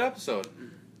 That was a good episode.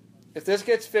 If this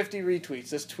gets 50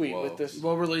 retweets, this tweet with this...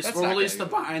 We'll release the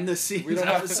behind the scenes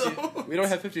episode. We don't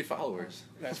have 50 followers.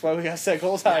 That's why we got to set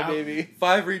goals high, baby.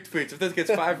 5 retweets. If this gets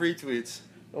 5 retweets...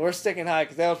 We're sticking high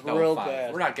because that was real 5.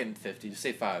 bad. We're not getting 50. Just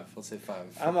say 5. Let's say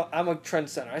 5. I'm a trend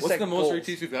center. What's the most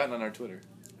retweets we've gotten on our Twitter?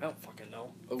 I don't fucking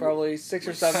know. Probably 6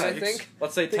 or 7, I think.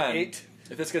 Let's say 10. 8.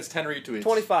 If this gets 10 retweets.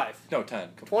 25. No, 10.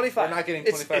 25. We're not getting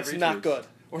 25 retweets. It's not good.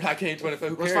 We're not getting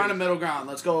 25. Let's find a middle ground.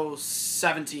 Let's go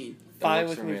 17. Fine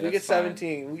with me. If we get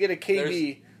 17, we get a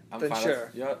KB, then sure.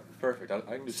 Yeah, perfect. I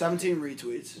can do 17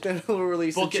 retweets. Then we'll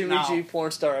release the Jimmy G porn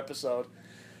star episode.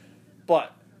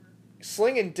 But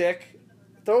slinging dick,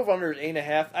 throw over under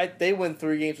 8.5. They win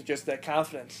 3 games with just that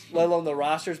confidence. Let alone the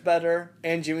roster's better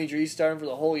and Jimmy G starting for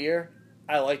the whole year.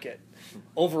 I like it.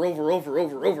 Over.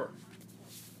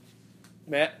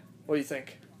 Matt, what do you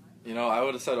think? You know, I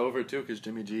would have said over too because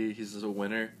Jimmy G, he's a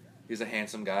winner. He's a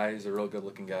handsome guy. He's a real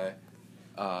good-looking guy.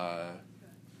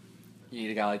 You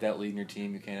need a guy like that leading your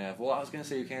team. You can't have... Well, I was going to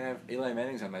say you can't have... Eli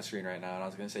Manning's on my screen right now, and I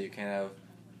was going to say you can't have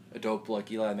a dope like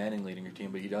Eli Manning leading your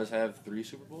team, but he does have 3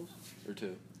 Super Bowls? Or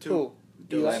 2? 2.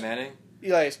 Eli Manning?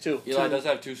 Eli is 2. Eli does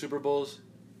have 2 Super Bowls,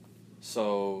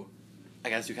 so I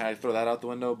guess you kind of throw that out the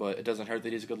window, but it doesn't hurt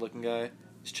that he's a good-looking guy.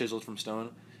 He's chiseled from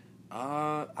stone.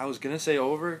 I was going to say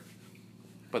over,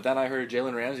 but then I heard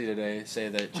Jalen Ramsey today say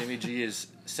that Jimmy G is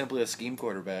simply a scheme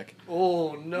quarterback.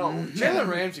 Oh, no. Jalen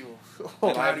Ramsey will...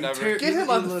 Oh, I've never... Get him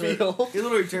on the field. He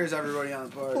literally tears everybody on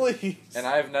the part. Please. And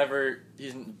I've never...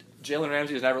 Jalen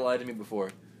Ramsey has never lied to me before.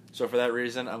 So for that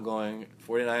reason, I'm going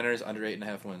 49ers under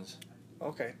 8.5 wins.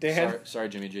 Okay. Dan? Sorry,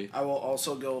 Jimmy G. I will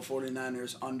also go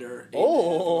 49ers under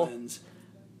 8.5 wins.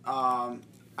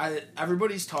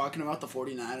 Everybody's talking about the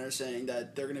 49ers, saying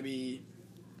that they're going to be...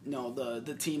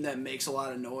 the team that makes a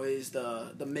lot of noise,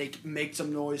 the make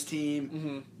some noise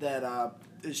team that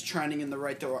is trending in the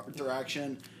right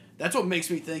direction. That's what makes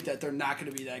me think that they're not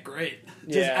going to be that great.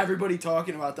 Just everybody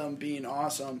talking about them being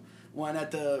awesome. When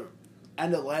at the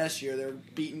end of last year, they're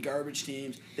beating garbage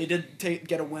teams. They did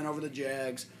get a win over the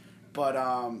Jags, but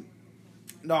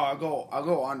no, I'll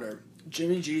go under.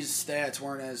 Jimmy G's stats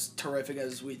weren't as terrific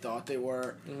as we thought they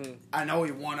were. Mm-hmm. I know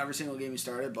he won every single game he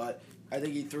started, but I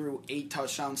think he threw 8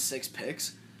 touchdowns, 6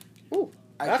 picks. Ooh,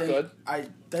 that's good.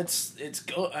 It's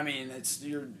good. I mean, as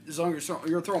long as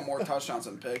you're throwing more touchdowns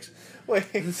than picks. Wait.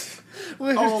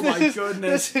 Oh my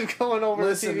goodness! This is going over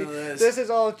Listen the TV. to this. This is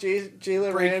all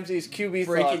Jalen Ramsey's QB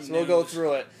thoughts. We'll go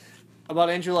through it. About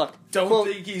Andrew Luck. Don't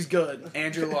think he's good.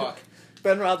 Andrew Luck.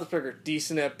 Ben Roethlisberger,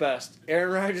 decent at best.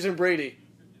 Aaron Rodgers and Brady,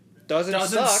 doesn't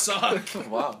suck.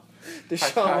 Wow.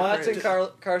 Deshaun Watson,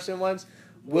 Carson Wentz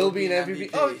will be an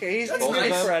MVP. Okay, he's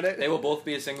nice credit. They will both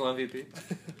be a single MVP.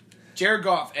 Jared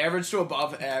Goff, average to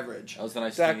above average. That was the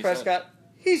nice Dak Prescott,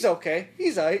 he's okay.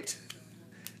 He's aight.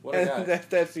 What a guy.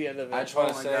 That's the end of it. I just want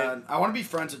to say, God. I want to be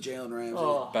friends with Jalen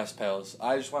Ramsey. Best pals.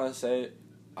 I just want to say,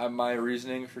 my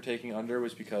reasoning for taking under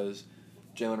was because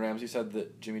Jalen Ramsey said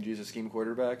that Jimmy G is a scheme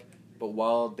quarterback. But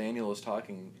while Daniel was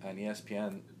talking on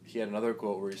ESPN, he had another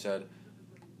quote where he said,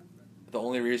 "The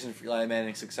only reason for Eli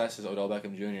Manning's success is Odell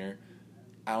Beckham Jr."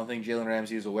 I don't think Jalen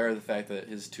Ramsey is aware of the fact that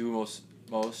his 2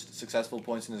 most successful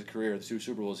points in his career, the 2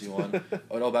 Super Bowls he won,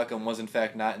 Odell Beckham was in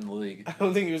fact not in the league. I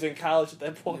don't think he was in college at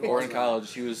that point. Or in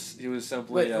college, he was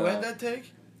simply. Wait, who had that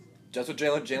take? That's what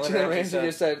Jalen Ramsey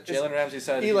just said. Jalen Ramsey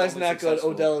said Eli's not good.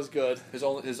 Odell is good.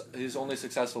 He's only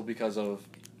successful because of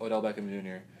Odell Beckham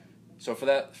Jr. So for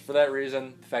that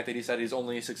reason, the fact that he said he's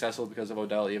only successful because of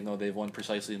Odell, even though they've won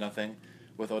precisely nothing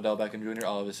with Odell Beckham Jr.,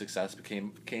 all of his success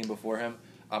came before him.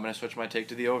 I'm going to switch my take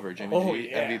to the over. Jimmy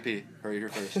G, MVP. Heard it here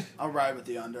first. I'll ride with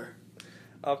the under.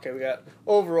 Okay, we got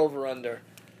over, under.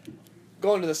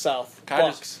 Going to the South.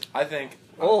 Bucks. I think...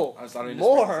 Oh, I don't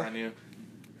more. On you.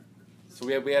 So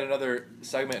we had another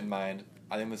segment in mind.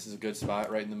 I think this is a good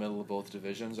spot right in the middle of both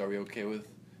divisions. Are we okay with...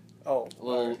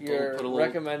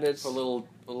 recommended. Put a little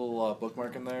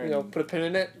bookmark in there. Put a pin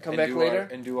in it. Come back later.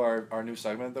 And do our new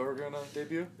segment that we're going to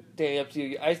debut. Danny, up to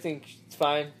you. I think it's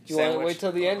fine. Do you want to wait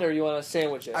till the end, or you want to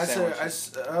sandwich it? I think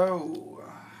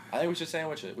we should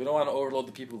sandwich it. We don't want to overload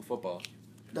the people with football.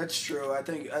 That's true. I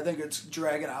think it's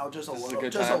dragging out just a little.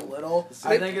 Just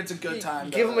I think it's a good time.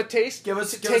 Give them a taste.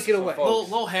 Take it away.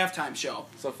 Little halftime show.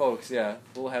 So, folks, yeah,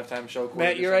 little halftime show.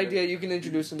 Matt, your idea. You can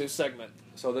introduce a new segment.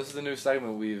 So this is a new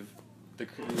segment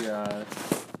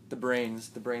the brains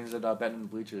that Benton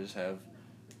and Bleachers have.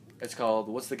 It's called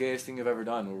 "What's the Gayest Thing You've Ever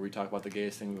Done?" where we talk about the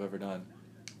gayest thing we've ever done.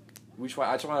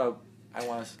 I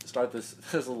want to start this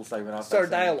little segment off. Start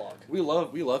dialogue. We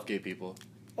love gay people.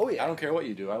 Oh yeah. I don't care what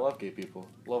you do. I love gay people.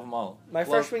 Love them all. My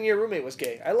freshman year roommate was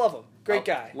gay. I love him. Great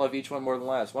guy. Love each one more than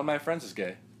last. One of my friends is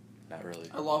gay. Not really.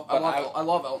 I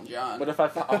love Elton John. But if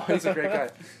he's a great guy.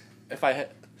 If I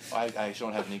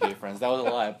don't have any gay friends. That was a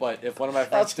lie. But if one of my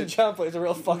friends... Elton John plays a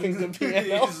real fucking good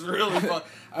piano. He's really fun.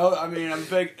 I mean, I'm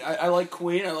big... I like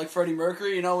Queen. I like Freddie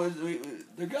Mercury. You know,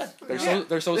 they're good.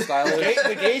 They're so stylish.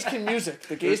 The gays can music.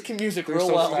 The gays can music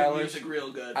real well. Stylish. Music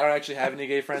real good. I don't actually have any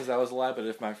gay friends. That was a lie. But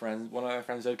if one of my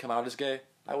friends did come out as gay,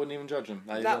 I wouldn't even judge him.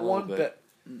 Not one bit.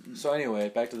 So anyway,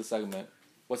 back to the segment.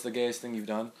 What's the gayest thing you've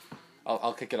done?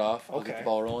 I'll kick it off. I'll get the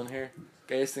ball rolling here.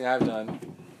 Gayest thing I've done.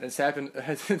 It's happened...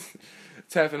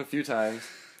 It's happened a few times.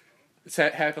 It's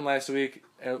happened last week,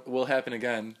 and it will happen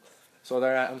again. So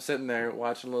there, I'm sitting there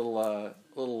watching a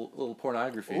little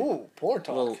pornography. Ooh, porn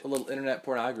talk. A little internet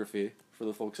pornography for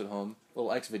the folks at home.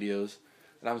 Little X videos,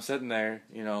 and I'm sitting there.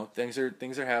 You know, things are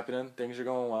happening. Things are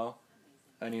going well,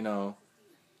 and you know,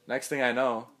 next thing I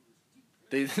know,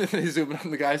 they zoom in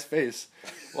on the guy's face.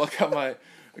 Well, I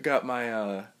got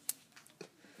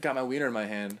my wiener in my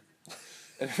hand,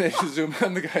 and they zoom in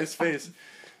on the guy's face.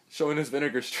 Showing his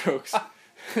vinegar strokes.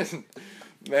 Man,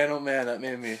 oh man, that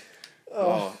made me...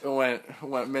 Oh, it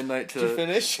went midnight to... Did you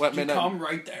finish? Did you come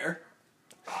right there?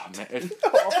 Oh, man.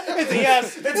 It's a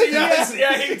yes. It's a yes.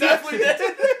 Yeah, he definitely did.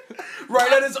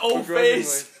 Right at his old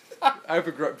face.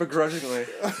 Begrudgingly.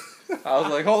 I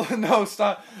was like, hold on, no,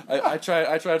 stop. I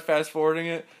tried fast forwarding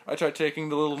it. I tried taking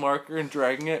the little marker and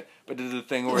dragging it, but did the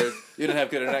thing where you didn't have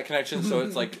good internet connection, so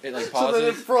it pauses. So then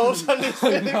it froze on his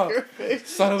vinegar face.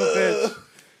 Son of a bitch.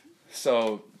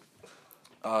 So,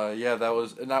 yeah, that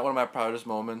was not one of my proudest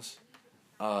moments,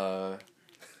 but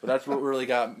that's what really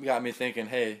got me thinking.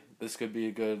 Hey, this could be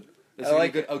a good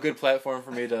platform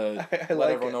for me to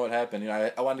let everyone know what happened. You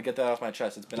know, I wanted to get that off my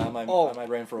chest. It's been on my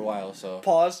brain for a while. So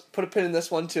pause. Put a pin in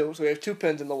this one too. So we have 2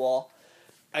 pins in the wall.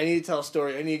 I need to tell a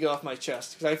story. I need to get off my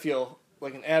chest because I feel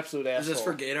like an absolute asshole. Is this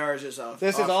for Gaydar or is this off?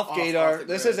 This is off Gaydar.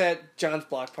 This is at John's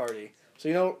block party. So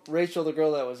you know Rachel, the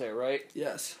girl that was there, right?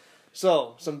 Yes.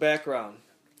 So, some background.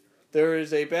 There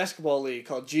is a basketball league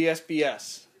called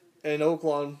GSBS in Oak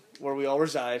Lawn, where we all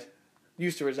reside.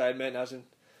 Used to reside, Matt, now it's in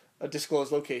a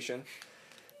disclosed location.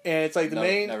 And it's like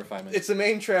it's the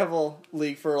main travel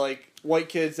league for like white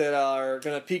kids that are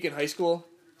going to peak in high school.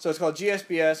 So it's called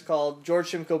GSBS, called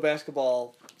George Shimko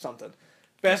Basketball something.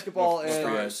 Basketball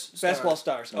Basketball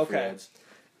Stars. Okay.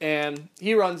 And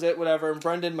he runs it, whatever. And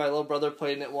Brendan, my little brother,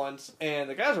 played in it once. And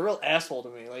the guy's a real asshole to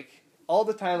me. Like, all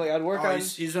the time, like I'd work on.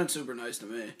 He's been super nice to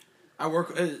me. I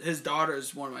work. His daughter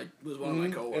was one of my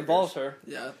coworkers. Involves her.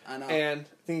 Yeah, I know. And I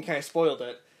think he kind of spoiled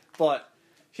it, but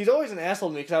he's always an asshole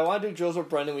to me because I want to do drills with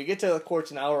Brendan. We get to the courts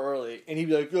an hour early, and he'd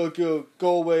be like, "Go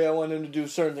away! I want him to do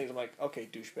certain things." I'm like, "Okay,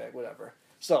 douchebag, whatever."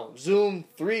 So zoom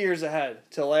 3 years ahead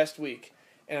till last week,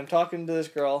 and I'm talking to this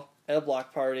girl at a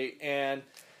block party, and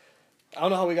I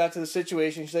don't know how we got to the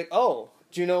situation. She's like, "Oh,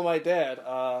 do you know my dad?"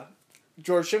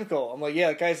 George Shimko. I'm like, yeah,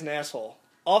 that guy's an asshole.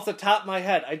 Off the top of my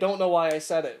head, I don't know why I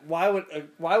said it. Why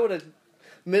would a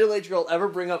middle-aged girl ever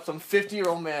bring up some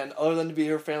 50-year-old man other than to be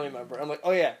her family member? I'm like,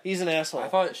 oh yeah, he's an asshole. I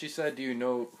thought she said, "Do you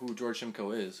know who George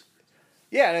Shimko is?"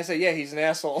 Yeah, and I said, yeah, he's an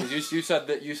asshole. You said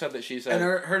that she said. And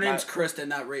her name's Kristen,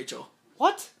 not Rachel.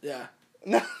 What? Yeah.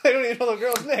 No, I don't even know the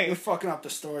girl's name. You're fucking up the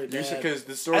story, Dad. Because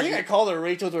the story. I think I called her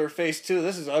Rachel to her face too.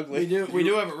 This is ugly. We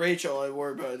do have a Rachel at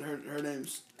work, but her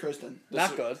name's Kristen.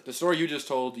 Not good. The story you just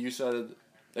told, you said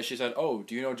that she said, "Oh,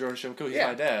 do you know George Shimko? He's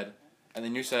my dad." And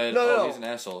then you said, no. He's an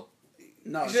asshole."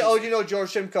 No. She said, "Oh, do you know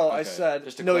George Shimko?" Okay. I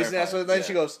said, "No, he's an asshole." And then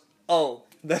she goes, "Oh,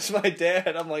 that's my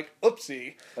dad." I'm like,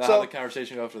 "Oopsie." So how did the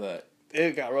conversation go after that?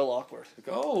 It got real awkward.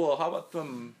 Like, oh well, how about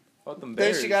them? Bears?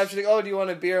 Then she got up, she's like, "Oh, do you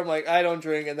want a beer?" I'm like, "I don't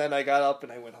drink," and then I got up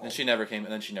and I went home. And she never came.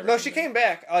 No, she came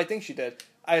back. Oh, I think she did.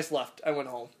 I just left. I went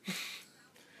home.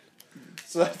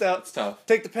 So that's tough.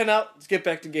 Take the pen out. Let's get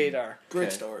back to Gaydar.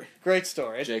 Great story. Great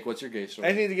story. Jake, what's your gay story?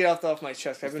 I need to get off my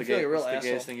chest. I've been feeling a real asshole. What's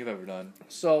the gayest thing you've ever done?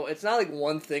 So it's not like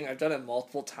one thing. I've done it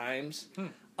multiple times.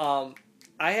 I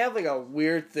have like a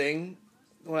weird thing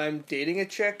when I'm dating a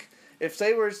chick. If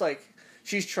say where it's like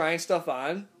she's trying stuff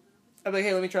on, I'd be like,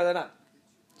 "Hey, let me try that on."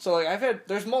 So like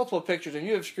there's multiple pictures, and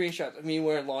you have screenshots of me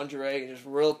wearing lingerie and just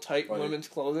real tight women's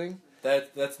clothing.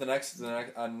 That's the next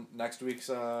on next week's.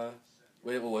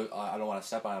 Wait, well, I don't want to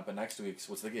step on it, but next week's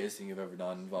what's the gayest thing you've ever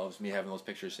done involves me having those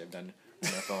pictures saved on my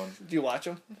phone. Do you watch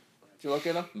them? Do you look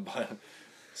at them? But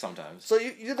sometimes. So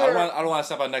you I don't want to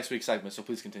step on next week's segment, so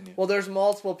please continue. Well, there's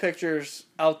multiple pictures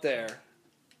out there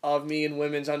of me in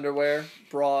women's underwear,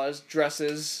 bras,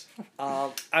 dresses.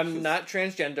 I'm not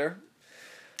transgender.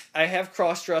 I have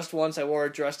cross-dressed once. I wore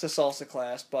a dress to salsa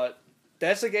class, but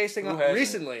that's the gayest thing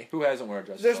recently. Who hasn't worn a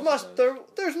dress? There's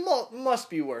must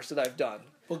be worse that I've done.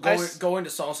 Well, going to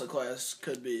salsa class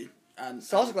could be.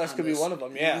 Salsa class could be one of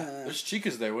them. Yeah. There's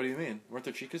chicas there. What do you mean? Weren't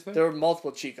there chicas there? There were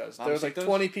multiple chicas. There was like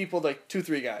 20 people, like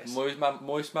 2-3 guys.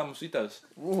 Moist mamositas.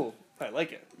 Ooh, I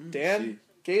like it. Dan,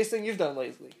 gayest thing you've done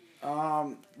lately?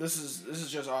 This is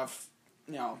just off.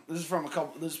 This is from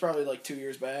This is probably like 2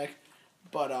 years back,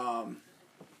 but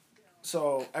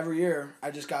so every year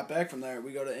I just got back from there.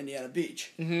 We go to Indiana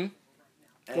Beach.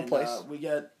 Mm-hmm. Good place. We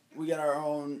get our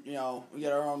own. We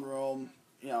get our own room.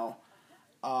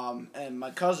 And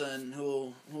my cousin,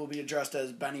 who will be addressed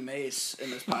as Benny Mace in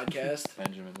this podcast.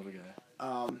 Benjamin, what a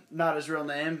guy. Not his real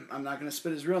name. I'm not going to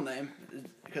spit his real name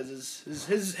because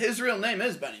his real name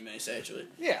is Benny Mace, actually.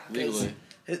 Yeah. Legally.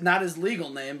 Not his legal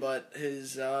name, but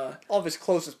his... all of his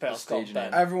closest pals call him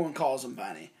Benny. Everyone calls him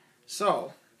Benny.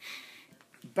 So,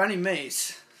 Benny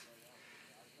Mace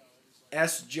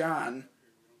asked John,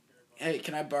 hey,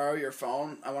 can I borrow your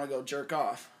phone? I want to go jerk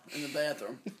off in the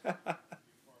bathroom.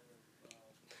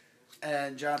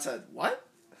 And John said, what?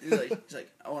 He's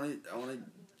like, I want to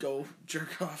go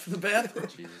jerk off in the bathroom.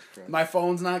 Jesus Christ. My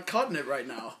phone's not cutting it right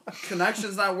now.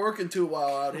 Connection's not working too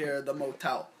well out here at the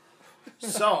motel.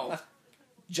 So,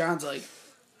 John's like,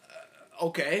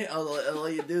 okay, I'll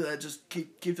let you do that. Just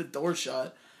keep the door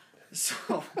shut.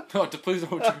 So no, please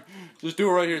don't. Just do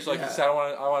it right here. So like I said, I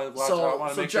want to watch. I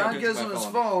want to make sure. So John gives him his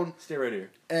phone. Stay right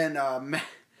here. And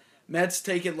Matt's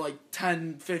taken like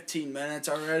 10, 15 minutes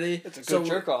already. It's a good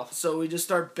jerk off. So we just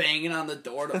start banging on the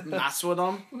door to mess with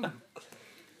him.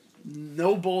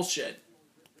 No bullshit.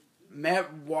 Matt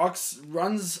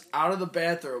runs out of the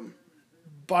bathroom,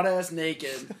 butt ass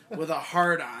naked, with a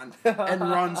heart on, and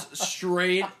runs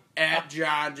straight at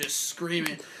John, just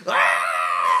screaming.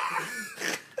 Ah!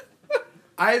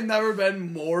 I have never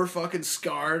been more fucking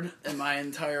scarred in my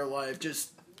entire life.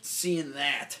 Just seeing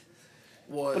that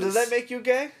was. But does that make you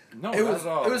gay? No, it not was. at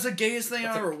all. It was the gayest thing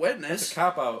I ever witnessed. That's a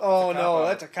cop out. Oh no,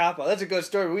 that's a cop out. That's a good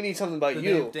story. We need something about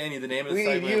you, Danny. The name of the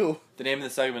segment. The name of the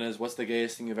segment is "What's the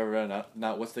gayest thing you've ever done?"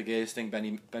 Not "What's the gayest thing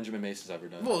Benjamin Mace has ever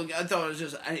done." Well, I thought it was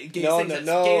just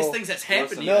gayest things that's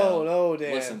happened to you. No,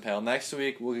 Dan. Listen, pal. Next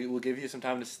week we'll give you some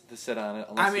time to sit on it.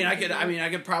 I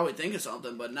could probably think of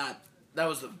something, but not. That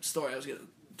was the story I was gonna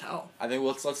tell. I think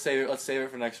let's save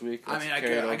it for next week. I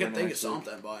could think of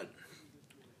something, but.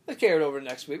 Let's carry it over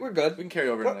next week. We're good. We can carry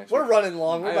over next week. We're running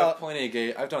long. I have plenty of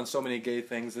gay. I've done so many gay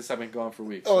things. This I've been going for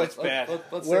weeks. Oh, it's bad.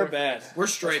 We're bad. We're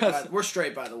straight. We're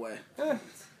straight, by the way.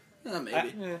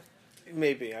 Maybe.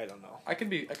 Maybe, I don't know. I can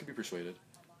be persuaded.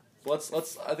 Let's.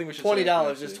 I think we should.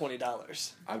 $20 is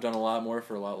 $20. I've done a lot more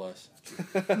for a lot less.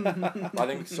 I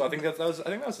think that was. I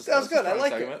think that was. That was good. I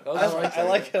like it. I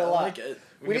like it a lot. I like it.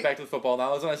 We can get back to the football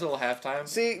now. It was a nice little halftime.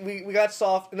 See, we got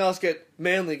soft. Now let's get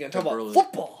manly again. Talk about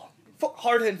football.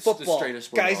 Hard-hitting football.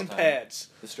 Guys in pads.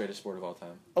 The straightest sport of all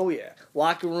time. Oh, yeah.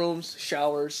 Locker rooms,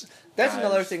 showers. That's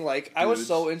another thing. Like, I was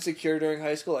so insecure during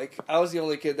high school. Like, I was the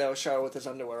only kid that would shower with his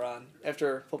underwear on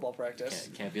after football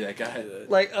practice. Can't be that guy.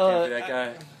 Like, can't be that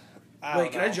guy.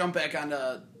 Wait, can I jump back on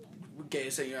the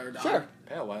gayest thing you ever done? Sure.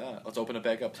 Yeah, why not? Let's open it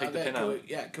back up. Take the pin out.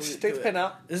 Take the pin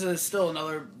out. This is still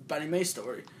another Benny Mace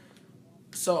story.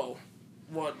 So,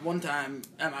 one time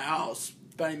at my house,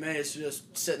 Benny Mace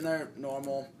just sitting there,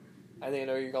 normal. I think I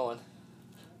know where you're going.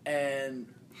 And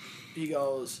he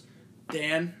goes,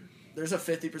 Dan, there's a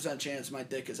 50% chance my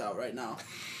dick is out right now.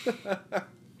 Do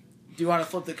you want to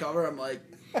flip the cover? I'm like,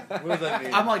 what does that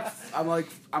mean? I'm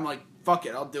like, fuck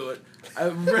it, I'll do it.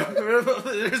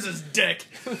 There's his dick.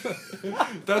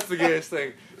 That's the gayest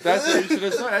thing. That's what you should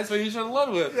have said. That's what you should have led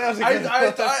with.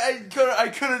 I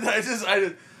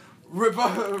couldn't. Rip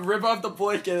off the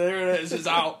blanket. There it is. It's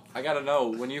out. I gotta know,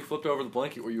 when you flipped over the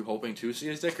blanket, were you hoping to see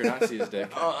his dick or not see his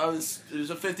dick? It was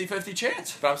a 50-50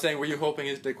 chance. But I'm saying, were you hoping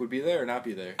his dick would be there or not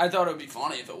be there? I thought it would be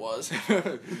funny if it was.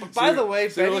 By the way,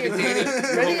 Benny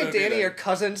and Danny are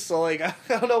cousins, so like I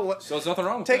don't know what. So there's nothing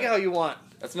wrong with that. Take it how you want.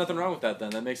 That's nothing wrong with that.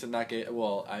 Then that makes it not gay.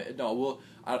 Well, I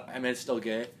mean it's still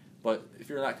gay, but if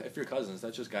you're cousins,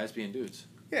 that's just guys being dudes.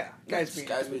 Yeah, guys being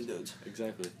dudes.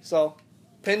 Exactly. So,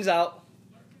 pins out.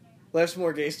 We'll have some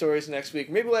more gay stories next week.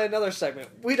 Maybe we'll have another segment.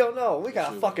 We don't know. We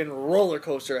got a fucking roller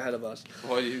coaster ahead of us.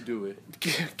 Why do you do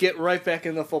it? Get right back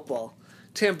into football.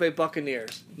 Tampa Bay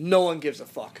Buccaneers. No one gives a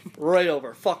fuck. Right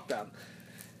over. Fuck them.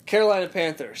 Carolina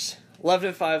Panthers.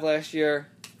 11-5 last year.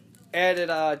 Added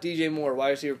DJ Moore,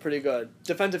 wide receiver, pretty good.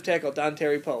 Defensive tackle, Don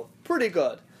Terry Poe, pretty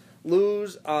good.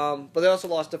 Lose, but they also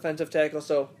lost defensive tackle,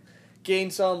 so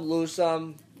gain some, lose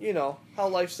some. You know how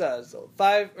life says.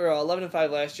 11-5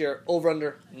 last year, over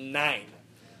under 9.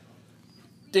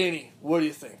 Danny, what do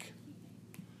you think?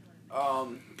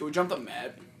 Can we jump to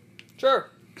Matt? Sure,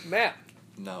 Matt.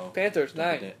 No. Panthers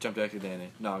 9. Jump back to Danny.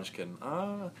 No, I'm just kidding.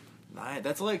 9.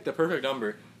 That's like the perfect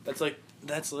number. That's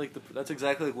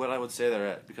exactly what I would say they're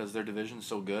at because their division's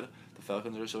so good. The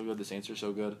Falcons are so good. The Saints are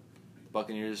so good. The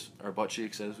Buccaneers are butt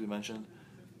cheeks, as we mentioned.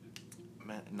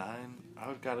 Man, 9. I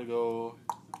would gotta go.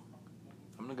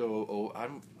 I'm gonna go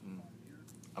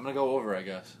over. I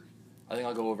guess. I think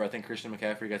I'll go over. I think Christian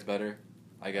McCaffrey gets better.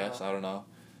 I guess I don't know.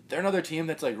 They're another team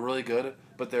that's like really good,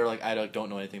 but they're like I don't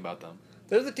know anything about them.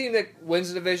 They're the team that wins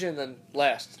the division, then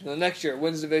last. The next year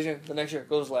wins the division. The next year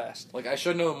goes last. Like I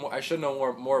should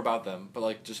know more about them, but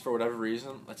like just for whatever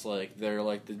reason, it's like they're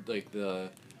like the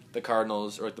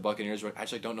Cardinals or like the Buccaneers. Where I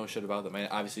actually don't know shit about them.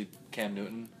 Obviously Cam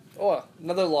Newton. Oh,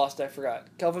 another loss I forgot.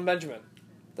 Kelvin Benjamin.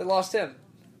 They lost him.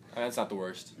 That's not the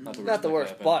worst. Not the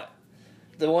worst, but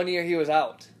the 1 year he was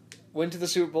out, went to the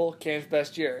Super Bowl, Cam's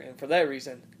best year, and for that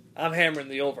reason, I'm hammering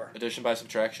the over. Addition by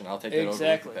subtraction. I'll take that over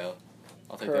with you, pal.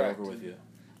 I'll take that over with you.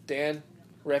 Dan,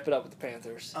 wrap it up with the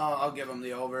Panthers. I'll give them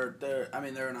the over. They're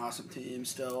an awesome team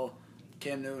still.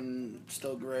 Cam Newton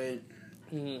still great.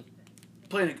 Mm-hmm.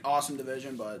 Playing an awesome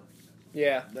division, but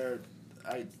yeah,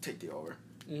 I take the over.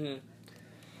 Mm-hmm.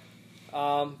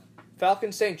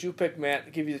 Falcons Saints. You pick,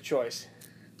 Matt. Give you the choice.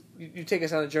 You take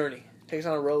us on a journey. Take us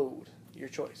on a road. Your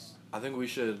choice. I think we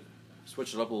should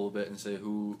switch it up a little bit and say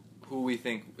who we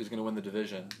think is going to win the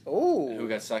division. Oh. And who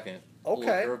got second.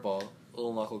 Okay. A little curveball. A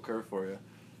little knuckle curve for you.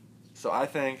 So I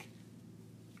think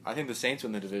the Saints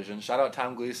win the division. Shout out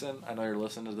Tom Gleason. I know you're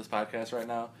listening to this podcast right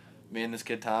now. Me and this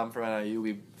kid Tom from NIU,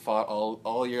 we fought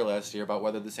all year last year about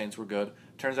whether the Saints were good.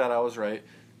 Turns out I was right.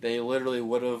 They literally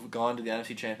would have gone to the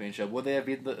NFC Championship. Would they have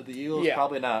beaten the Eagles? Yeah.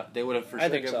 Probably not. They would have for sure. I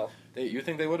think so. You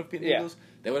think they would have beaten the Eagles?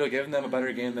 They would have given them a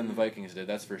better game than the Vikings did.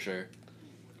 That's for sure.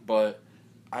 But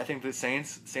I think the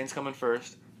Saints coming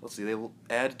first. Let's see. They will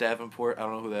add Davenport. I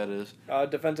don't know who that is.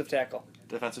 Defensive tackle.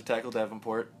 Defensive tackle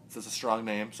Davenport. It's a strong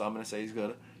name, so I'm going to say he's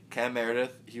good. Cam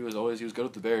Meredith. He was good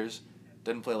with the Bears.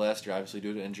 Didn't play last year, obviously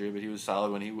due to injury, but he was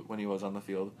solid when he was on the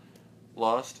field.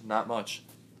 Lost, not much.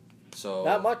 So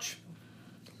not much.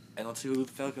 And let's see who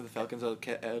the Falcons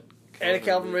Added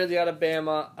Calvin Ridley out of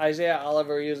Bama. Isaiah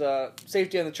Oliver, he was a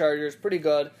safety on the Chargers, pretty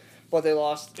good, but they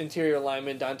lost interior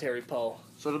lineman Don Terry Poe.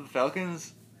 So did the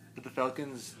Falcons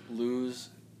lose?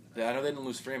 I know they didn't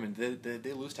lose Freeman. Did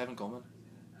they lose Tevin Coleman?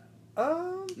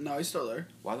 No, he's still there.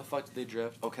 Why the fuck did they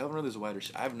draft? Oh, Calvin Ridley's a wide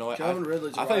receiver. I have no idea. Calvin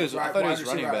Ridley's I thought he was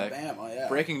running back. Bama, yeah.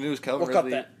 Breaking news: Calvin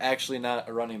Ridley actually not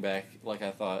a running back like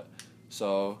I thought.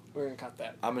 So we're gonna cut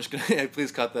that. I'm just gonna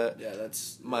please cut that. Yeah,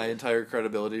 that's my entire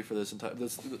credibility for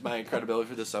my credibility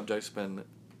for this subject's been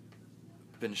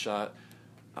shot.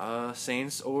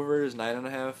 Saints over is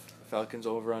 9.5. Falcons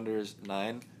over under is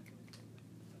 9.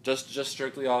 Just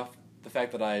strictly off the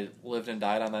fact that I lived and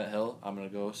died on that hill, I'm gonna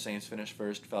go Saints finish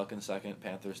first, Falcons second,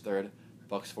 Panthers third,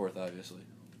 Bucks fourth, obviously.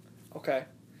 Okay.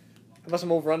 How about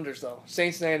some over unders though?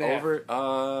 Saints 9.5.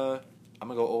 Over. I'm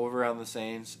gonna go over on the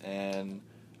Saints and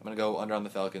I'm gonna go under on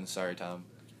the Falcons. Sorry, Tom.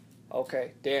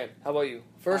 Okay, Dan. How about you?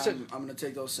 First, I'm gonna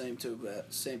take those same two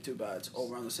bets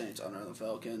over on the Saints, under on the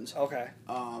Falcons. Okay.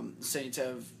 The Saints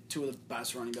have two of the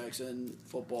best running backs in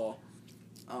football,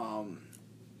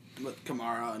 with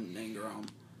Kamara and Ingram.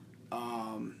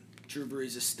 Drew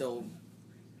Brees is still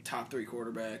top 3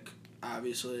 quarterback.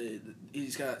 Obviously,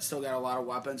 he's still got a lot of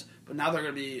weapons, but now they're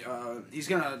gonna be. He's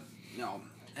gonna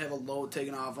have a load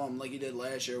taken off him like he did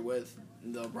last year with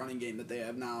the running game that they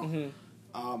have now. Mm-hmm.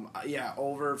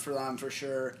 Over for them for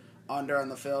sure. Under on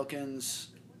the Falcons.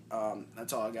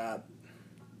 That's all I got.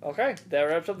 Okay, that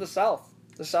wraps up the South.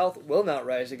 The South will not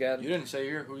rise again. You didn't say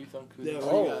here who you think.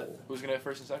 Who's gonna have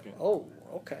first and second? Oh,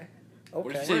 okay.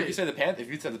 What did you say? If you said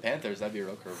the Panthers, that'd be a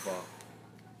real curveball.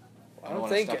 I don't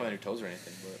want to step on your toes or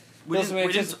anything, but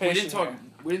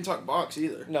we didn't talk Bucks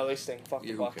either. No, they stink. Fuck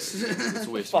the Bucks. It's a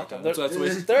waste of time. They're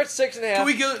at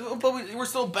 6.5. But we're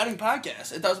still a betting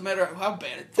podcast. It doesn't matter how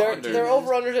bad it. They're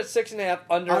over unders at 6.5.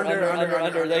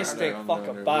 Under. They stink. Fuck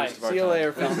them. Bye. See you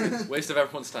later, Falcons. Waste of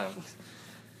everyone's time.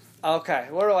 Okay,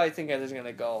 where do I think this is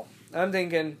gonna go? I'm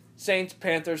thinking Saints,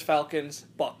 Panthers, Falcons,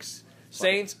 Bucks.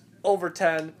 Saints over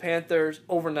 10, Panthers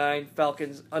over 9,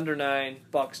 Falcons under 9,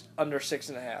 Bucks under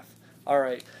 6.5. All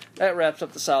right. That wraps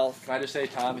up the South. Can I just say,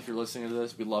 Tom, if you're listening to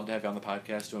this, we'd love to have you on the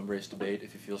podcast to embrace debate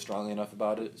if you feel strongly enough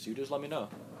about it. So you just let me know.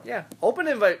 Yeah. Open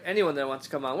invite anyone that wants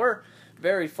to come on. We're a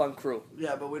very fun crew.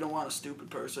 Yeah, but we don't want a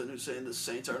stupid person who's saying the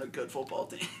Saints aren't a good football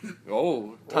team.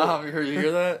 Oh, Tom, you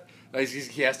hear that? No,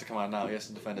 he has to come on now. He has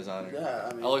to defend his honor. Yeah,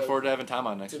 I mean, I look forward to having Tom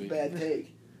on next week. week. It's a bad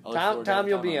take. Tom,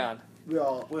 you'll be on. We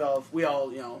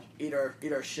all eat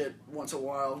our shit once in a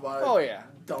while by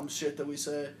dumb shit that we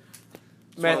say.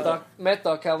 Matt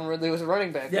thought Calvin Ridley was a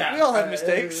running back. Yeah, we all have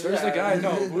mistakes. There's the guy. No,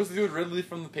 who's the dude Ridley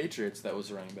from the Patriots that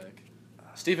was a running back?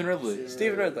 Stephen Ridley.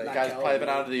 Stephen Ridley. The guy's probably been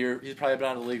out of the year. He's probably been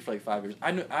out of the league for like 5 years.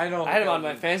 I know. I had him on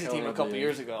my fantasy team a couple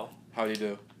years ago. How'd he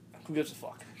do? Who gives a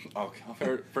fuck?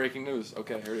 Okay, breaking news.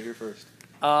 Okay, heard it here first.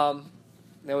 Now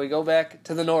we go back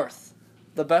to the North,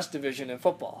 the best division in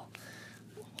football,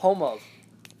 home of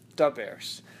the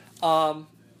Bears.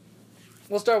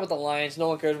 We'll start with the Lions. No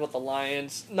one cares about the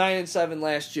Lions. 9-7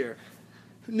 last year.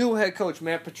 New head coach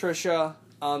Matt Patricia.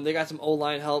 They got some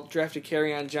O-line help. Drafted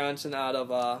Kerryon Johnson out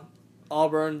of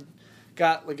Auburn.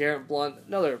 Got LeGarrette Blount,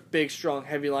 another big, strong,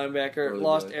 heavy linebacker. Really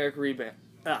Lost good.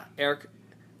 Eric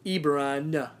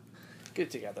Ebron. Get it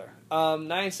together.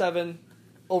 9-7,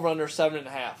 over under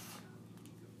 7.5.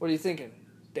 What are you thinking,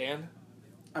 Dan?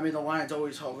 I mean, the Lions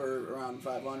always hover around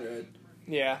 500.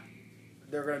 Yeah.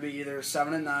 They're going to be either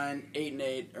 7-9,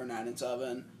 8-8, or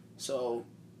 9-7. So,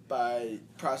 by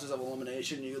process of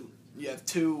elimination, you have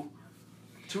two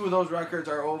of those records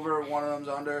are over. One of them's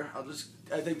under.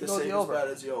 I think the safest bet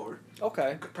is the over.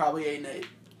 Okay. Probably 8-8.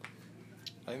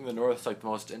 I think the North's like the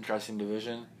most interesting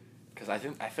division because I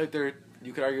feel like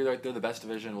you could argue they're the best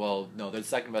division. Well, no, they're the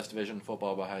second best division in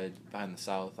football behind the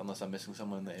South, unless I'm missing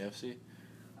someone in the AFC.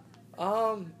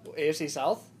 AFC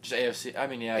South? Just AFC. I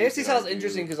mean, yeah. AFC South is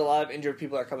interesting because a lot of injured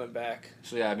people are coming back.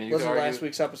 So yeah, I mean, listen to last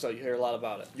week's episode. You hear a lot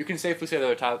about it. You can safely say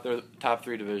they're the top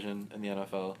three division in the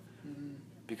NFL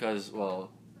because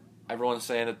everyone's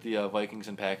saying that the Vikings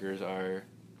and Packers are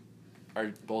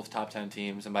both top 10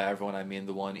 teams, and by everyone I mean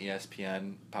the one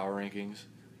ESPN Power Rankings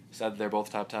said they're both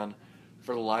top 10.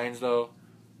 For the Lions though,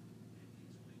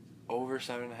 over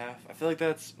 7.5. I feel like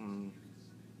that's.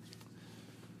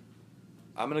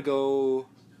 I'm gonna go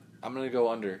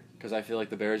under because I feel like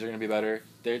the Bears are gonna be better.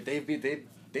 They beat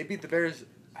the Bears.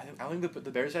 I don't think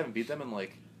the Bears haven't beat them in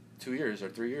like 2 years or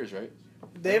 3 years, right?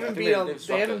 They haven't beat them.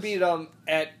 They haven't beat them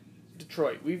at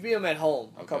Detroit. We beat them at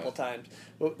home a couple times.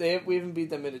 But we haven't beat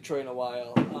them in Detroit in a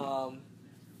while.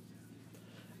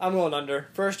 I'm going under.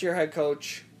 First year head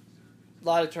coach. A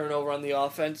lot of turnover on the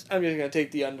offense. I'm just going to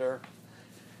take the under.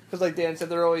 Because like Dan said,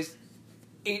 they're always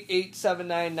 8-8,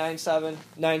 7-9, 9-7.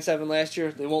 9-7 last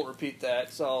year. They won't repeat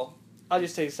that. So I'll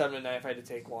just take 7-9 if I had to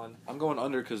take one. I'm going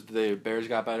under because the Bears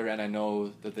got better, and I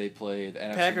know that they played. The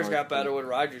NFC Packers North got better with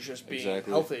Rodgers just being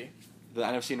healthy. The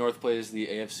NFC North plays the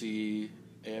AFC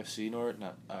North,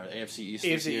 not AFC East.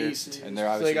 AFC East, and they're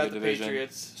obviously so they got the the division.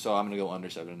 Patriots. So I'm gonna go under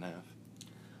 7.5.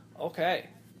 Okay,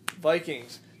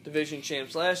 Vikings division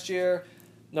champs last year,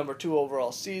 number 2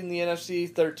 overall seed in the NFC,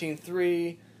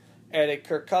 13-3. Added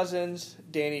Kirk Cousins,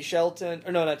 Shelton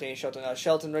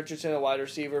Richardson, a wide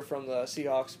receiver from the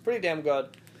Seahawks, pretty damn good.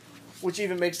 Which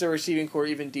even makes their receiving core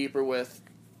even deeper with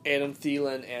Adam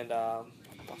Thielen and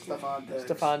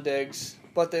Stephon Diggs.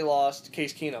 But they lost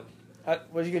Case Keenum. What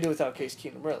are you going to do without Case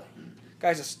Keenum, really?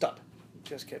 Guy's a stud.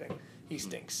 Just kidding. He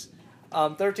stinks.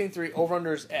 13-3,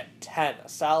 over-unders at 10. A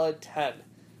solid 10.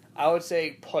 I would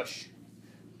say push.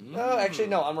 Actually,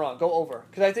 no, I'm wrong. Go over.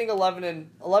 Because I think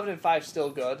 11-5 is still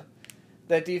good.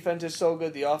 That defense is so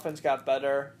good. The offense got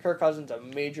better. Kirk Cousins, a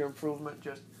major improvement.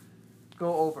 Just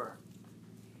go over.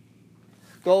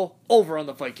 Go over on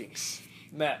the Vikings.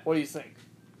 Matt, what do you think?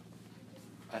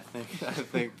 I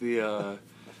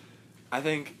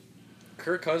think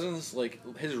Kirk Cousins,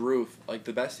 like his roof, like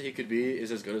the best he could be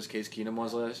is as good as Case Keenum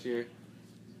was last year.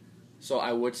 So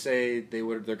I would say I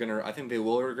think they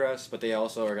will regress, but they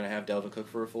also are gonna have Dalvin Cook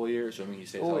for a full year, assuming he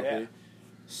stays healthy. Yeah.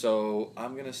 So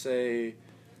I'm gonna say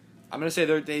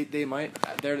they're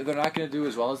not gonna do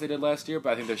as well as they did last year,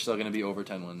 but I think they're still gonna be over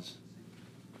 10 wins.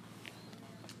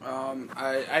 I'm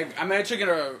actually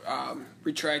gonna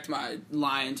retract my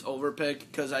Lions over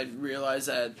pick because I realized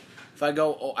that if I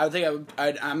go,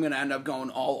 I'm gonna end up going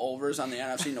all overs on the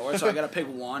NFC North, so I gotta pick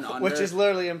one under, which is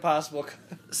literally impossible.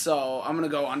 So I'm gonna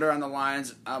go under on the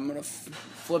Lions. I'm gonna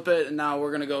flip it, and now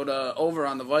we're gonna go to over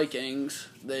on the Vikings.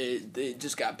 They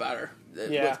just got better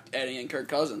with adding in Kirk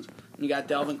Cousins. You got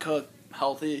Dalvin Cook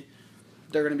healthy.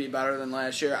 They're going to be better than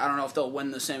last year. I don't know if they'll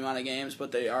win the same amount of games,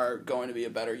 but they are going to be a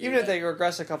better unit. Even if they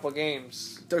regress a couple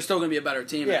games, they're still going to be a better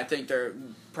team. Yeah. And I think they're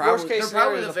probably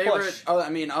the favorite.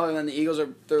 Other than the Eagles,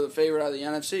 they're the favorite out of the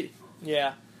NFC.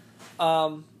 Yeah,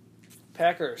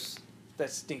 Packers,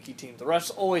 that stinky team. The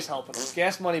refs always helping us.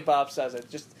 Gas Money Bob says it.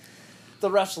 Just the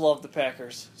refs love the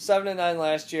Packers. 7-9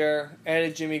 last year.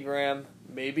 Added Jimmy Graham.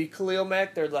 Maybe Khalil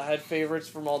Mack. They're the head favorites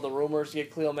from all the rumors to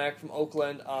get Khalil Mack from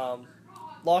Oakland.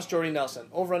 Lost Jordy Nelson.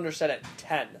 Over-under set at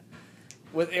 10.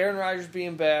 With Aaron Rodgers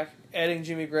being back, adding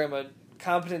Jimmy Graham, a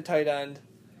competent tight end,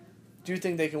 do you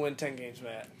think they can win 10 games,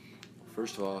 Matt?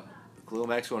 First of all, Khalil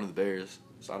Mack's going to the Bears,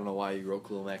 so I don't know why you wrote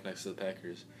Khalil Mack next to the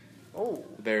Packers. Oh.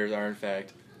 The Bears are, in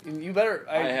fact. You better...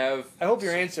 I hope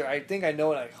your answer... I think I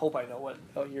know it. I hope I know what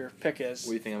your pick is. What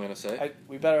do you think I'm going to say?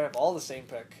 We better have all the same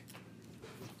pick.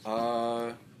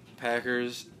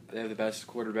 Packers, they have the best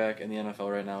quarterback in the NFL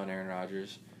right now in Aaron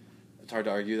Rodgers. It's hard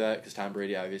to argue that because Tom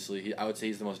Brady, obviously, I would say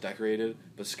he's the most decorated,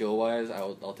 but skill-wise,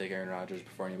 I'll take Aaron Rodgers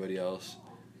before anybody else.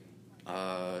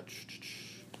 I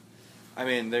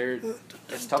mean,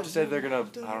 it's tough to say they're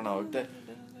going to... I don't know.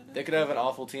 They could have an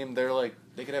awful team.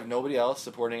 They could have nobody else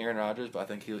supporting Aaron Rodgers, but I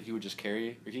think he would just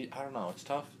carry. I don't know. It's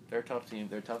tough. They're a tough team.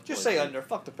 They're tough. Just say under.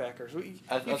 Fuck the Packers. You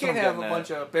can't have a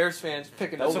bunch of Bears fans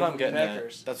picking over the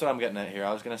Packers. That's what I'm getting at here.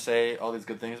 I was going to say all these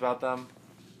good things about them,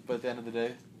 but at the end of the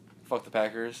day, fuck the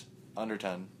Packers. Under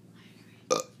 10.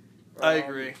 I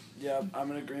agree. Yeah, I'm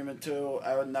in agreement too.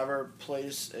 I would never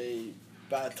place a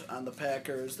bet on the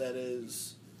Packers that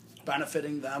is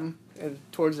benefiting them. And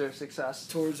towards their success.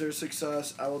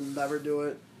 I will never do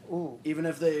it. Ooh. Even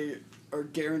if they are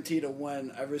guaranteed to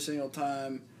win every single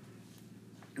time,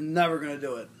 I'm never going to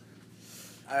do it.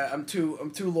 I'm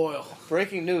too loyal.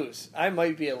 Breaking news. I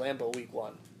might be at Lambeau week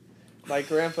 1. My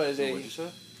grandpa is What'd you say?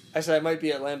 I said I might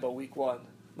be at Lambeau week 1.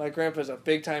 My grandpa's a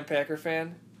big-time Packer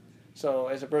fan. So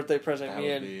as a birthday present,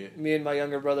 me and my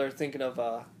younger brother are thinking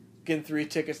of getting 3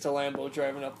 tickets to Lambeau,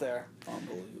 driving up there.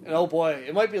 Unbelievable. And oh boy,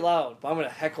 it might be loud, but I'm going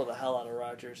to heckle the hell out of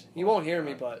Rodgers. You won't hear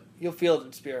me, but you'll feel it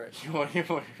in spirit.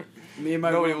 Me and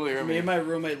my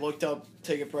roommate looked up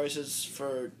ticket prices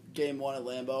for game 1 at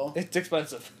Lambeau. It's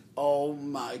expensive. Oh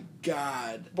my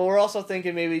God. But we're also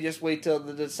thinking maybe just wait till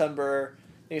the December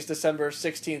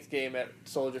 16th game at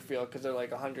Soldier Field because they're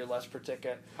like $100 less per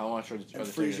ticket. How much are the and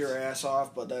freeze your ass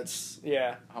off, but that's...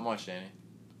 Yeah. How much, Danny?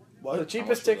 What? The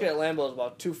cheapest ticket at Lambeau is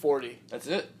about $240. That's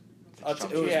it?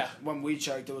 When we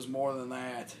checked, it was more than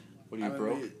that. What are you,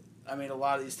 broke? A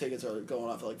lot of these tickets are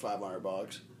going off for like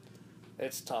 $500.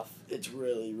 It's tough. It's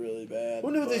really, really bad.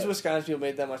 Who knew these Wisconsin people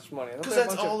made that much money? Because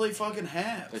that's all they fucking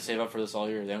have. They save up for this all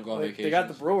year. They don't go on vacation. They got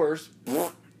the Brewers.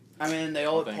 I mean, they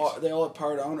all have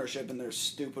part ownership in their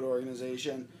stupid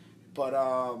organization. But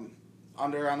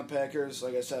under on the Packers,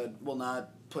 like I said, will not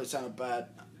place on a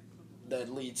bet that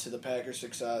leads to the Packers'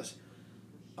 success.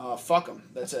 Fuck them.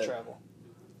 That's it. Travel.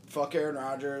 Fuck Aaron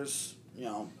Rodgers.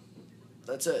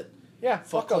 That's it. Yeah,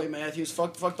 fuck Clay Matthews.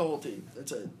 Fuck the whole team.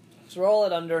 That's it. So roll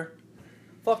it under.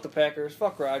 Fuck the Packers.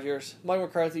 Fuck Rodgers. Mike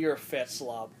McCarthy, you're a fat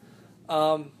slob.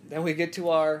 Then we get to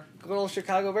our good old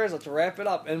Chicago Bears. Let's wrap it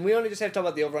up. And we don't just have to talk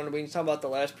about the over-under. We can talk about the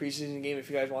last preseason game if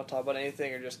you guys want to talk about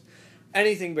anything or just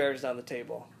anything Bears on the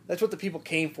table. That's what the people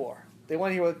came for. They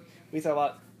want to hear what we thought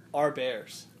about our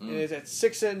Bears. It is at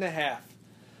 6.5.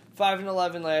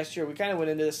 5-11 last year. We kind of went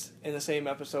into this in the same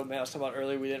episode Matt was talking about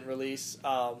earlier. We didn't release.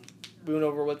 We went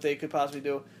over what they could possibly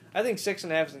do. I think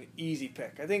 6.5 is an easy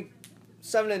pick. I think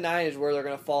 7-9 is where they're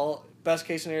going to fall. Best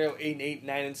case scenario, 8-8,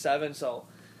 9-7. So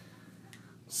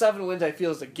 7 wins, I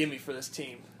feel, is a gimme for this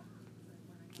team.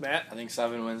 Matt? I think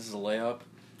 7 wins is a layup.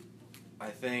 I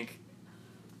think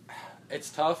it's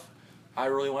tough. I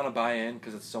really want to buy in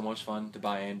because it's so much fun to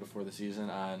buy in before the season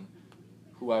on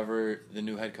whoever the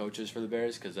new head coach is for the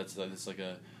Bears because that's like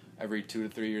a every 2 to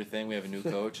 3 year thing. We have a new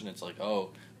coach and it's like,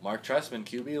 oh, Mark Trestman,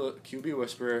 QB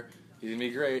whisperer. He's going to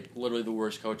be great. Literally the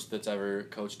worst coach that's ever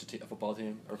coached a football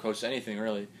team or coached anything,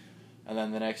 really. And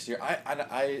then the next year,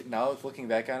 I now looking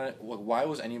back on it, why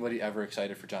was anybody ever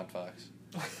excited for John Fox?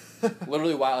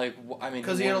 Literally, why?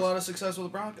 Because he had a lot of success with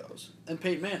the Broncos and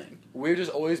Peyton Manning. We've just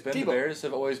always been the Bears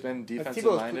have always been defensive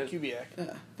minded.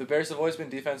 Yeah. The Bears have always been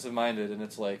defensive minded, and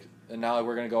it's like, and now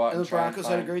we're going to go out and the Broncos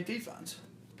had a great defense.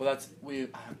 But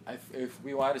if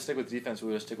we wanted to stick with defense,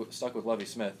 we would have stuck with Lovie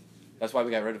Smith. That's why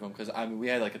we got rid of him because we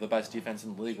had like the best defense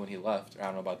in the league when he left. I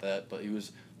don't know about that, but he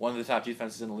was one of the top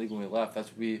defenses in the league when we left.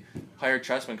 We hired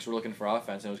Trestman because we're looking for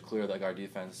offense, and it was clear like our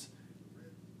defense.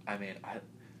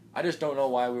 I just don't know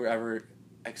why we were ever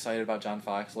excited about John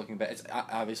Fox. Looking back,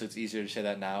 obviously it's easier to say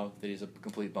that now that he's a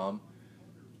complete bum,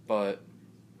 but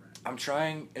I'm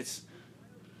trying. It's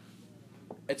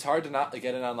hard to not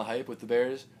get in on the hype with the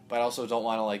Bears, but I also don't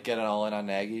want to get it all in on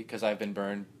Nagy because I've been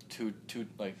burned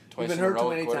twice in a row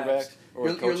quarterbacks.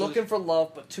 You're looking for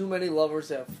love, but too many lovers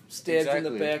have stabbed you in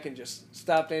the back and just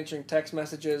stopped answering text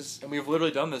messages. And we've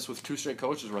literally done this with 2 straight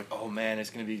coaches. We're like, oh man, it's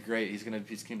gonna be great. He's gonna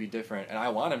be different, and I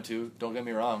want him to. Don't get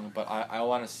me wrong, but I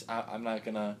want to. I'm not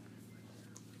gonna.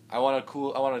 I want to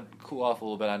cool off a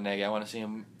little bit on Nagy. I want to see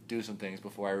him do some things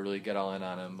before I really get all in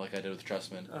on him, like I did with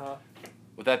Trustman.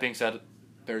 With that being said,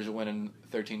 Bears are winning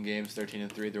 13 games,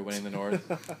 13-3. They're winning the North.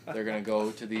 They're gonna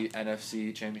go to the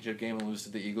NFC Championship game and lose to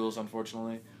the Eagles,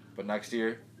 unfortunately. But next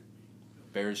year,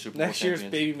 Bears Super Bowl champions. Next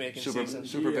year's baby making season.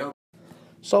 Super big.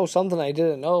 So something I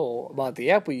didn't know about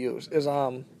the app we use is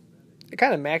it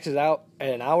kind of maxes out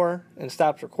at an hour and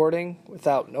stops recording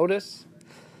without notice.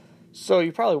 So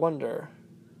you probably wonder,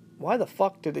 why the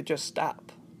fuck did it just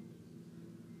stop?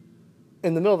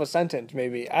 In the middle of a sentence,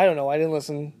 maybe. I don't know. I didn't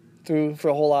listen through for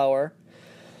a whole hour.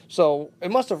 So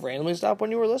it must have randomly stopped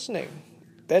when you were listening.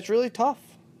 That's really tough.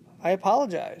 I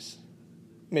apologize.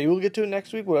 Maybe we'll get to it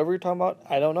next week, whatever you're talking about.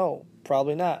 I don't know.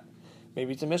 Probably not.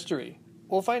 Maybe it's a mystery.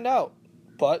 We'll find out.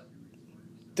 But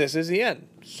this is the end.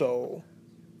 So,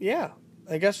 yeah,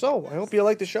 I guess so. I hope you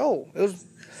liked the show. It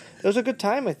was a good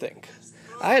time, I think.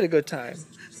 I had a good time.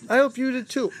 I hope you did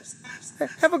too.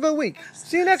 Have a good week.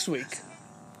 See you next week.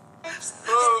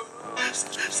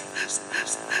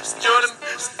 Jordan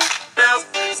Bell,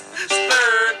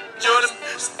 Spurs. Jordan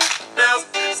Bell,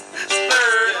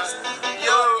 Spurs.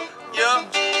 Yo.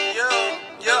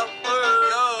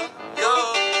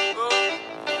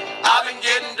 I've been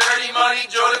getting dirty money,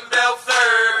 Jordan Belfort.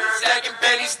 Stacking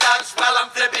penny stocks while I'm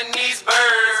flipping these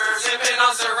birds. Sipping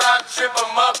on Ciroc, trip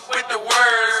 'em up with the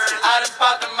words. I done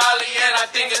popped the Molly and I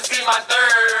think it's be my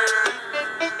third.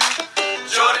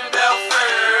 Jordan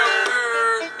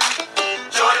Belfort.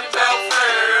 Jordan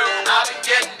Belfort. I've been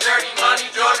getting dirty money,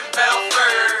 Jordan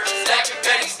Belfort. Stacking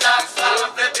penny stocks while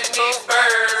I'm flipping these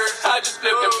birds. I just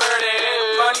flipped a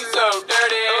birdie, money so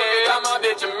dirty. Got my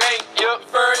bitch a mink,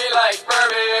 furry like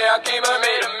Furby. I came and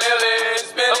made a million,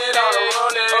 spend it on a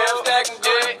rolling. I'm stacking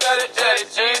dick, cheddar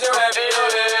cheese or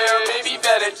ravioli, or maybe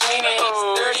fettuccine,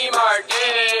 30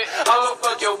 martini. I'ma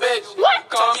fuck your bitch,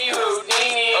 call me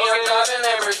Houdini. I'm driving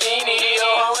Lamborghini,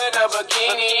 in a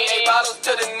bikini. 8 bottles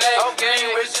to the neck,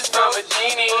 wishes from a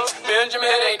genie.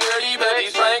 Benjamin ain't dirty, but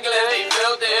he's Franklin, they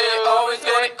built it. Always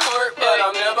go to court, but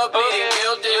I'm never pleading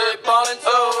guilty. Ballin'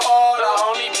 so hard, I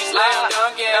only be slam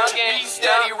dunking. Be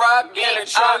steady rockin', a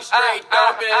trunk straight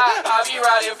thumping. I be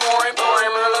riding foreign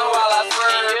Merlot while I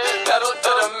swerve. Pedal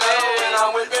to the metal, and I'm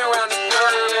whipping around the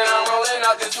curve. And I'm rolling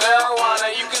out this marijuana,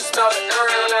 you can smell the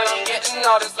earth. And I'm getting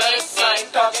all this lease, I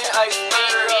ain't talking ice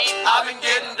cream. I've been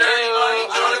getting dirty money,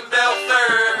 Jordan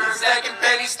Belfort. Stacking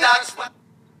penny stocks while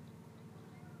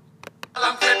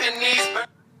I'm flipping these birds.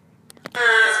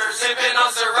 Sipping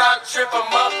on Ciroc, trip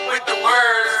 'em up with the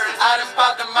words. I done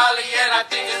popped the Molly and I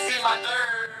think it's be my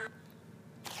third.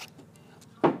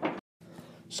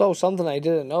 So something I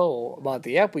didn't know about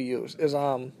the app we use is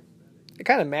it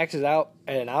kind of maxes out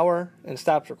at an hour and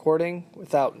stops recording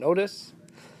without notice.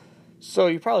 So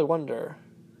you probably wonder,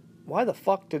 why the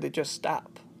fuck did it just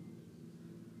stop?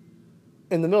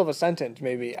 In the middle of a sentence,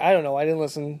 maybe. I don't know. I didn't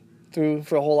listen through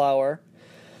for a whole hour.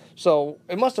 So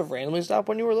it must have randomly stopped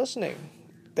when you were listening.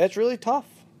 That's really tough.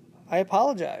 I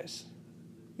apologize.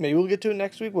 Maybe we'll get to it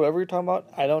next week, whatever you're talking about.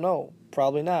 I don't know.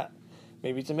 Probably not.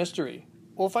 Maybe it's a mystery.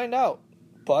 We'll find out.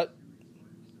 But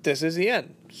this is the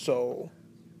end. So,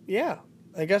 yeah,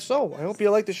 I guess so. I hope you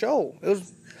liked the show. It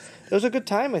was a good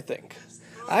time, I think.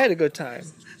 I had a good time.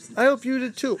 I hope you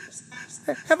did too.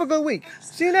 Have a good week.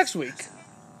 See you next week.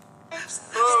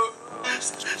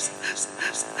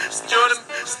 Jordan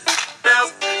Bell,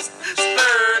 Spurs.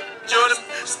 Jordan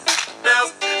Bell,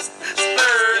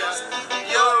 Spurs.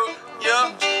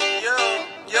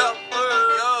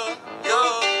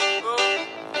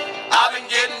 I've been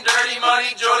getting dirty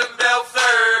money, Jordan Belfort.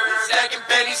 Stacking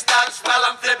penny stocks while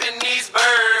I'm flipping these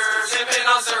birds. Sipping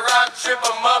on Ciroc, trip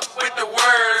 'em up with the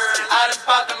words. I done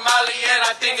popped the Molly and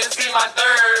I think it's be my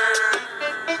third.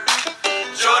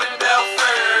 Jordan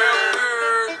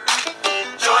Belfort.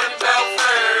 Jordan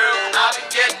Belfort. I've been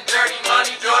getting dirty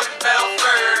money, Jordan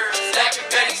Belfort. Stacking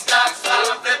penny stocks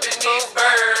while I'm flipping these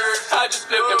birds. I just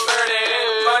flipped a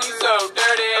birdie, money so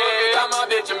dirty. Got my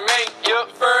bitch a mink,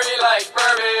 furry like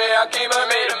Furby. I came and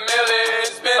made a million,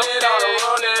 spend it on a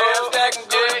rolling. I'm stacking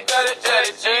dick,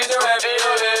 cheddar cheese or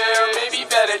ravioli, or maybe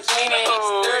fettuccine,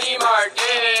 30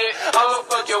 martini. I'ma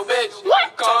fuck your bitch,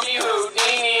 call me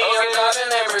Houdini. I'm driving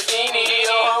Lamborghini,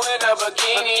 in a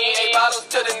bikini. 8 bottles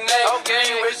to the neck,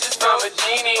 wishes from a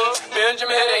genie.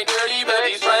 Benjamin ain't dirty, but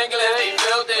he's Franklin, they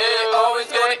built it. Always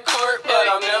go to court, but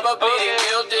I'm never pleading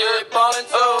guilty. Ballin'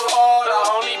 so hard, I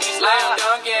only be slam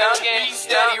dunking.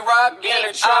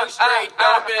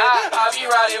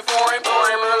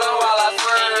 pouring Merlot while I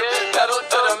swerve. Pedal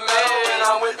to the metal and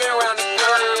I'm whipping around the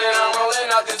curve. And I'm rolling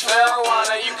out this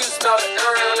marijuana, you can smell the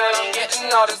herb. And I'm getting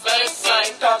all this lace,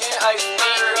 I ain't talking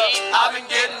iceberg. I've been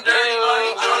getting dirty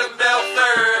money, Jordan Bell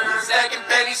third. Stacking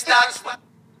penny stocks while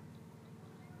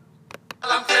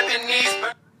I'm flipping these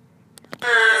birds.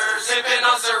 Sipping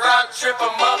on Ciroc, trip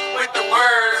 'em up with the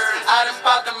words. I done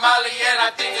popped the Molly and I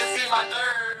think it's in my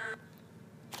third.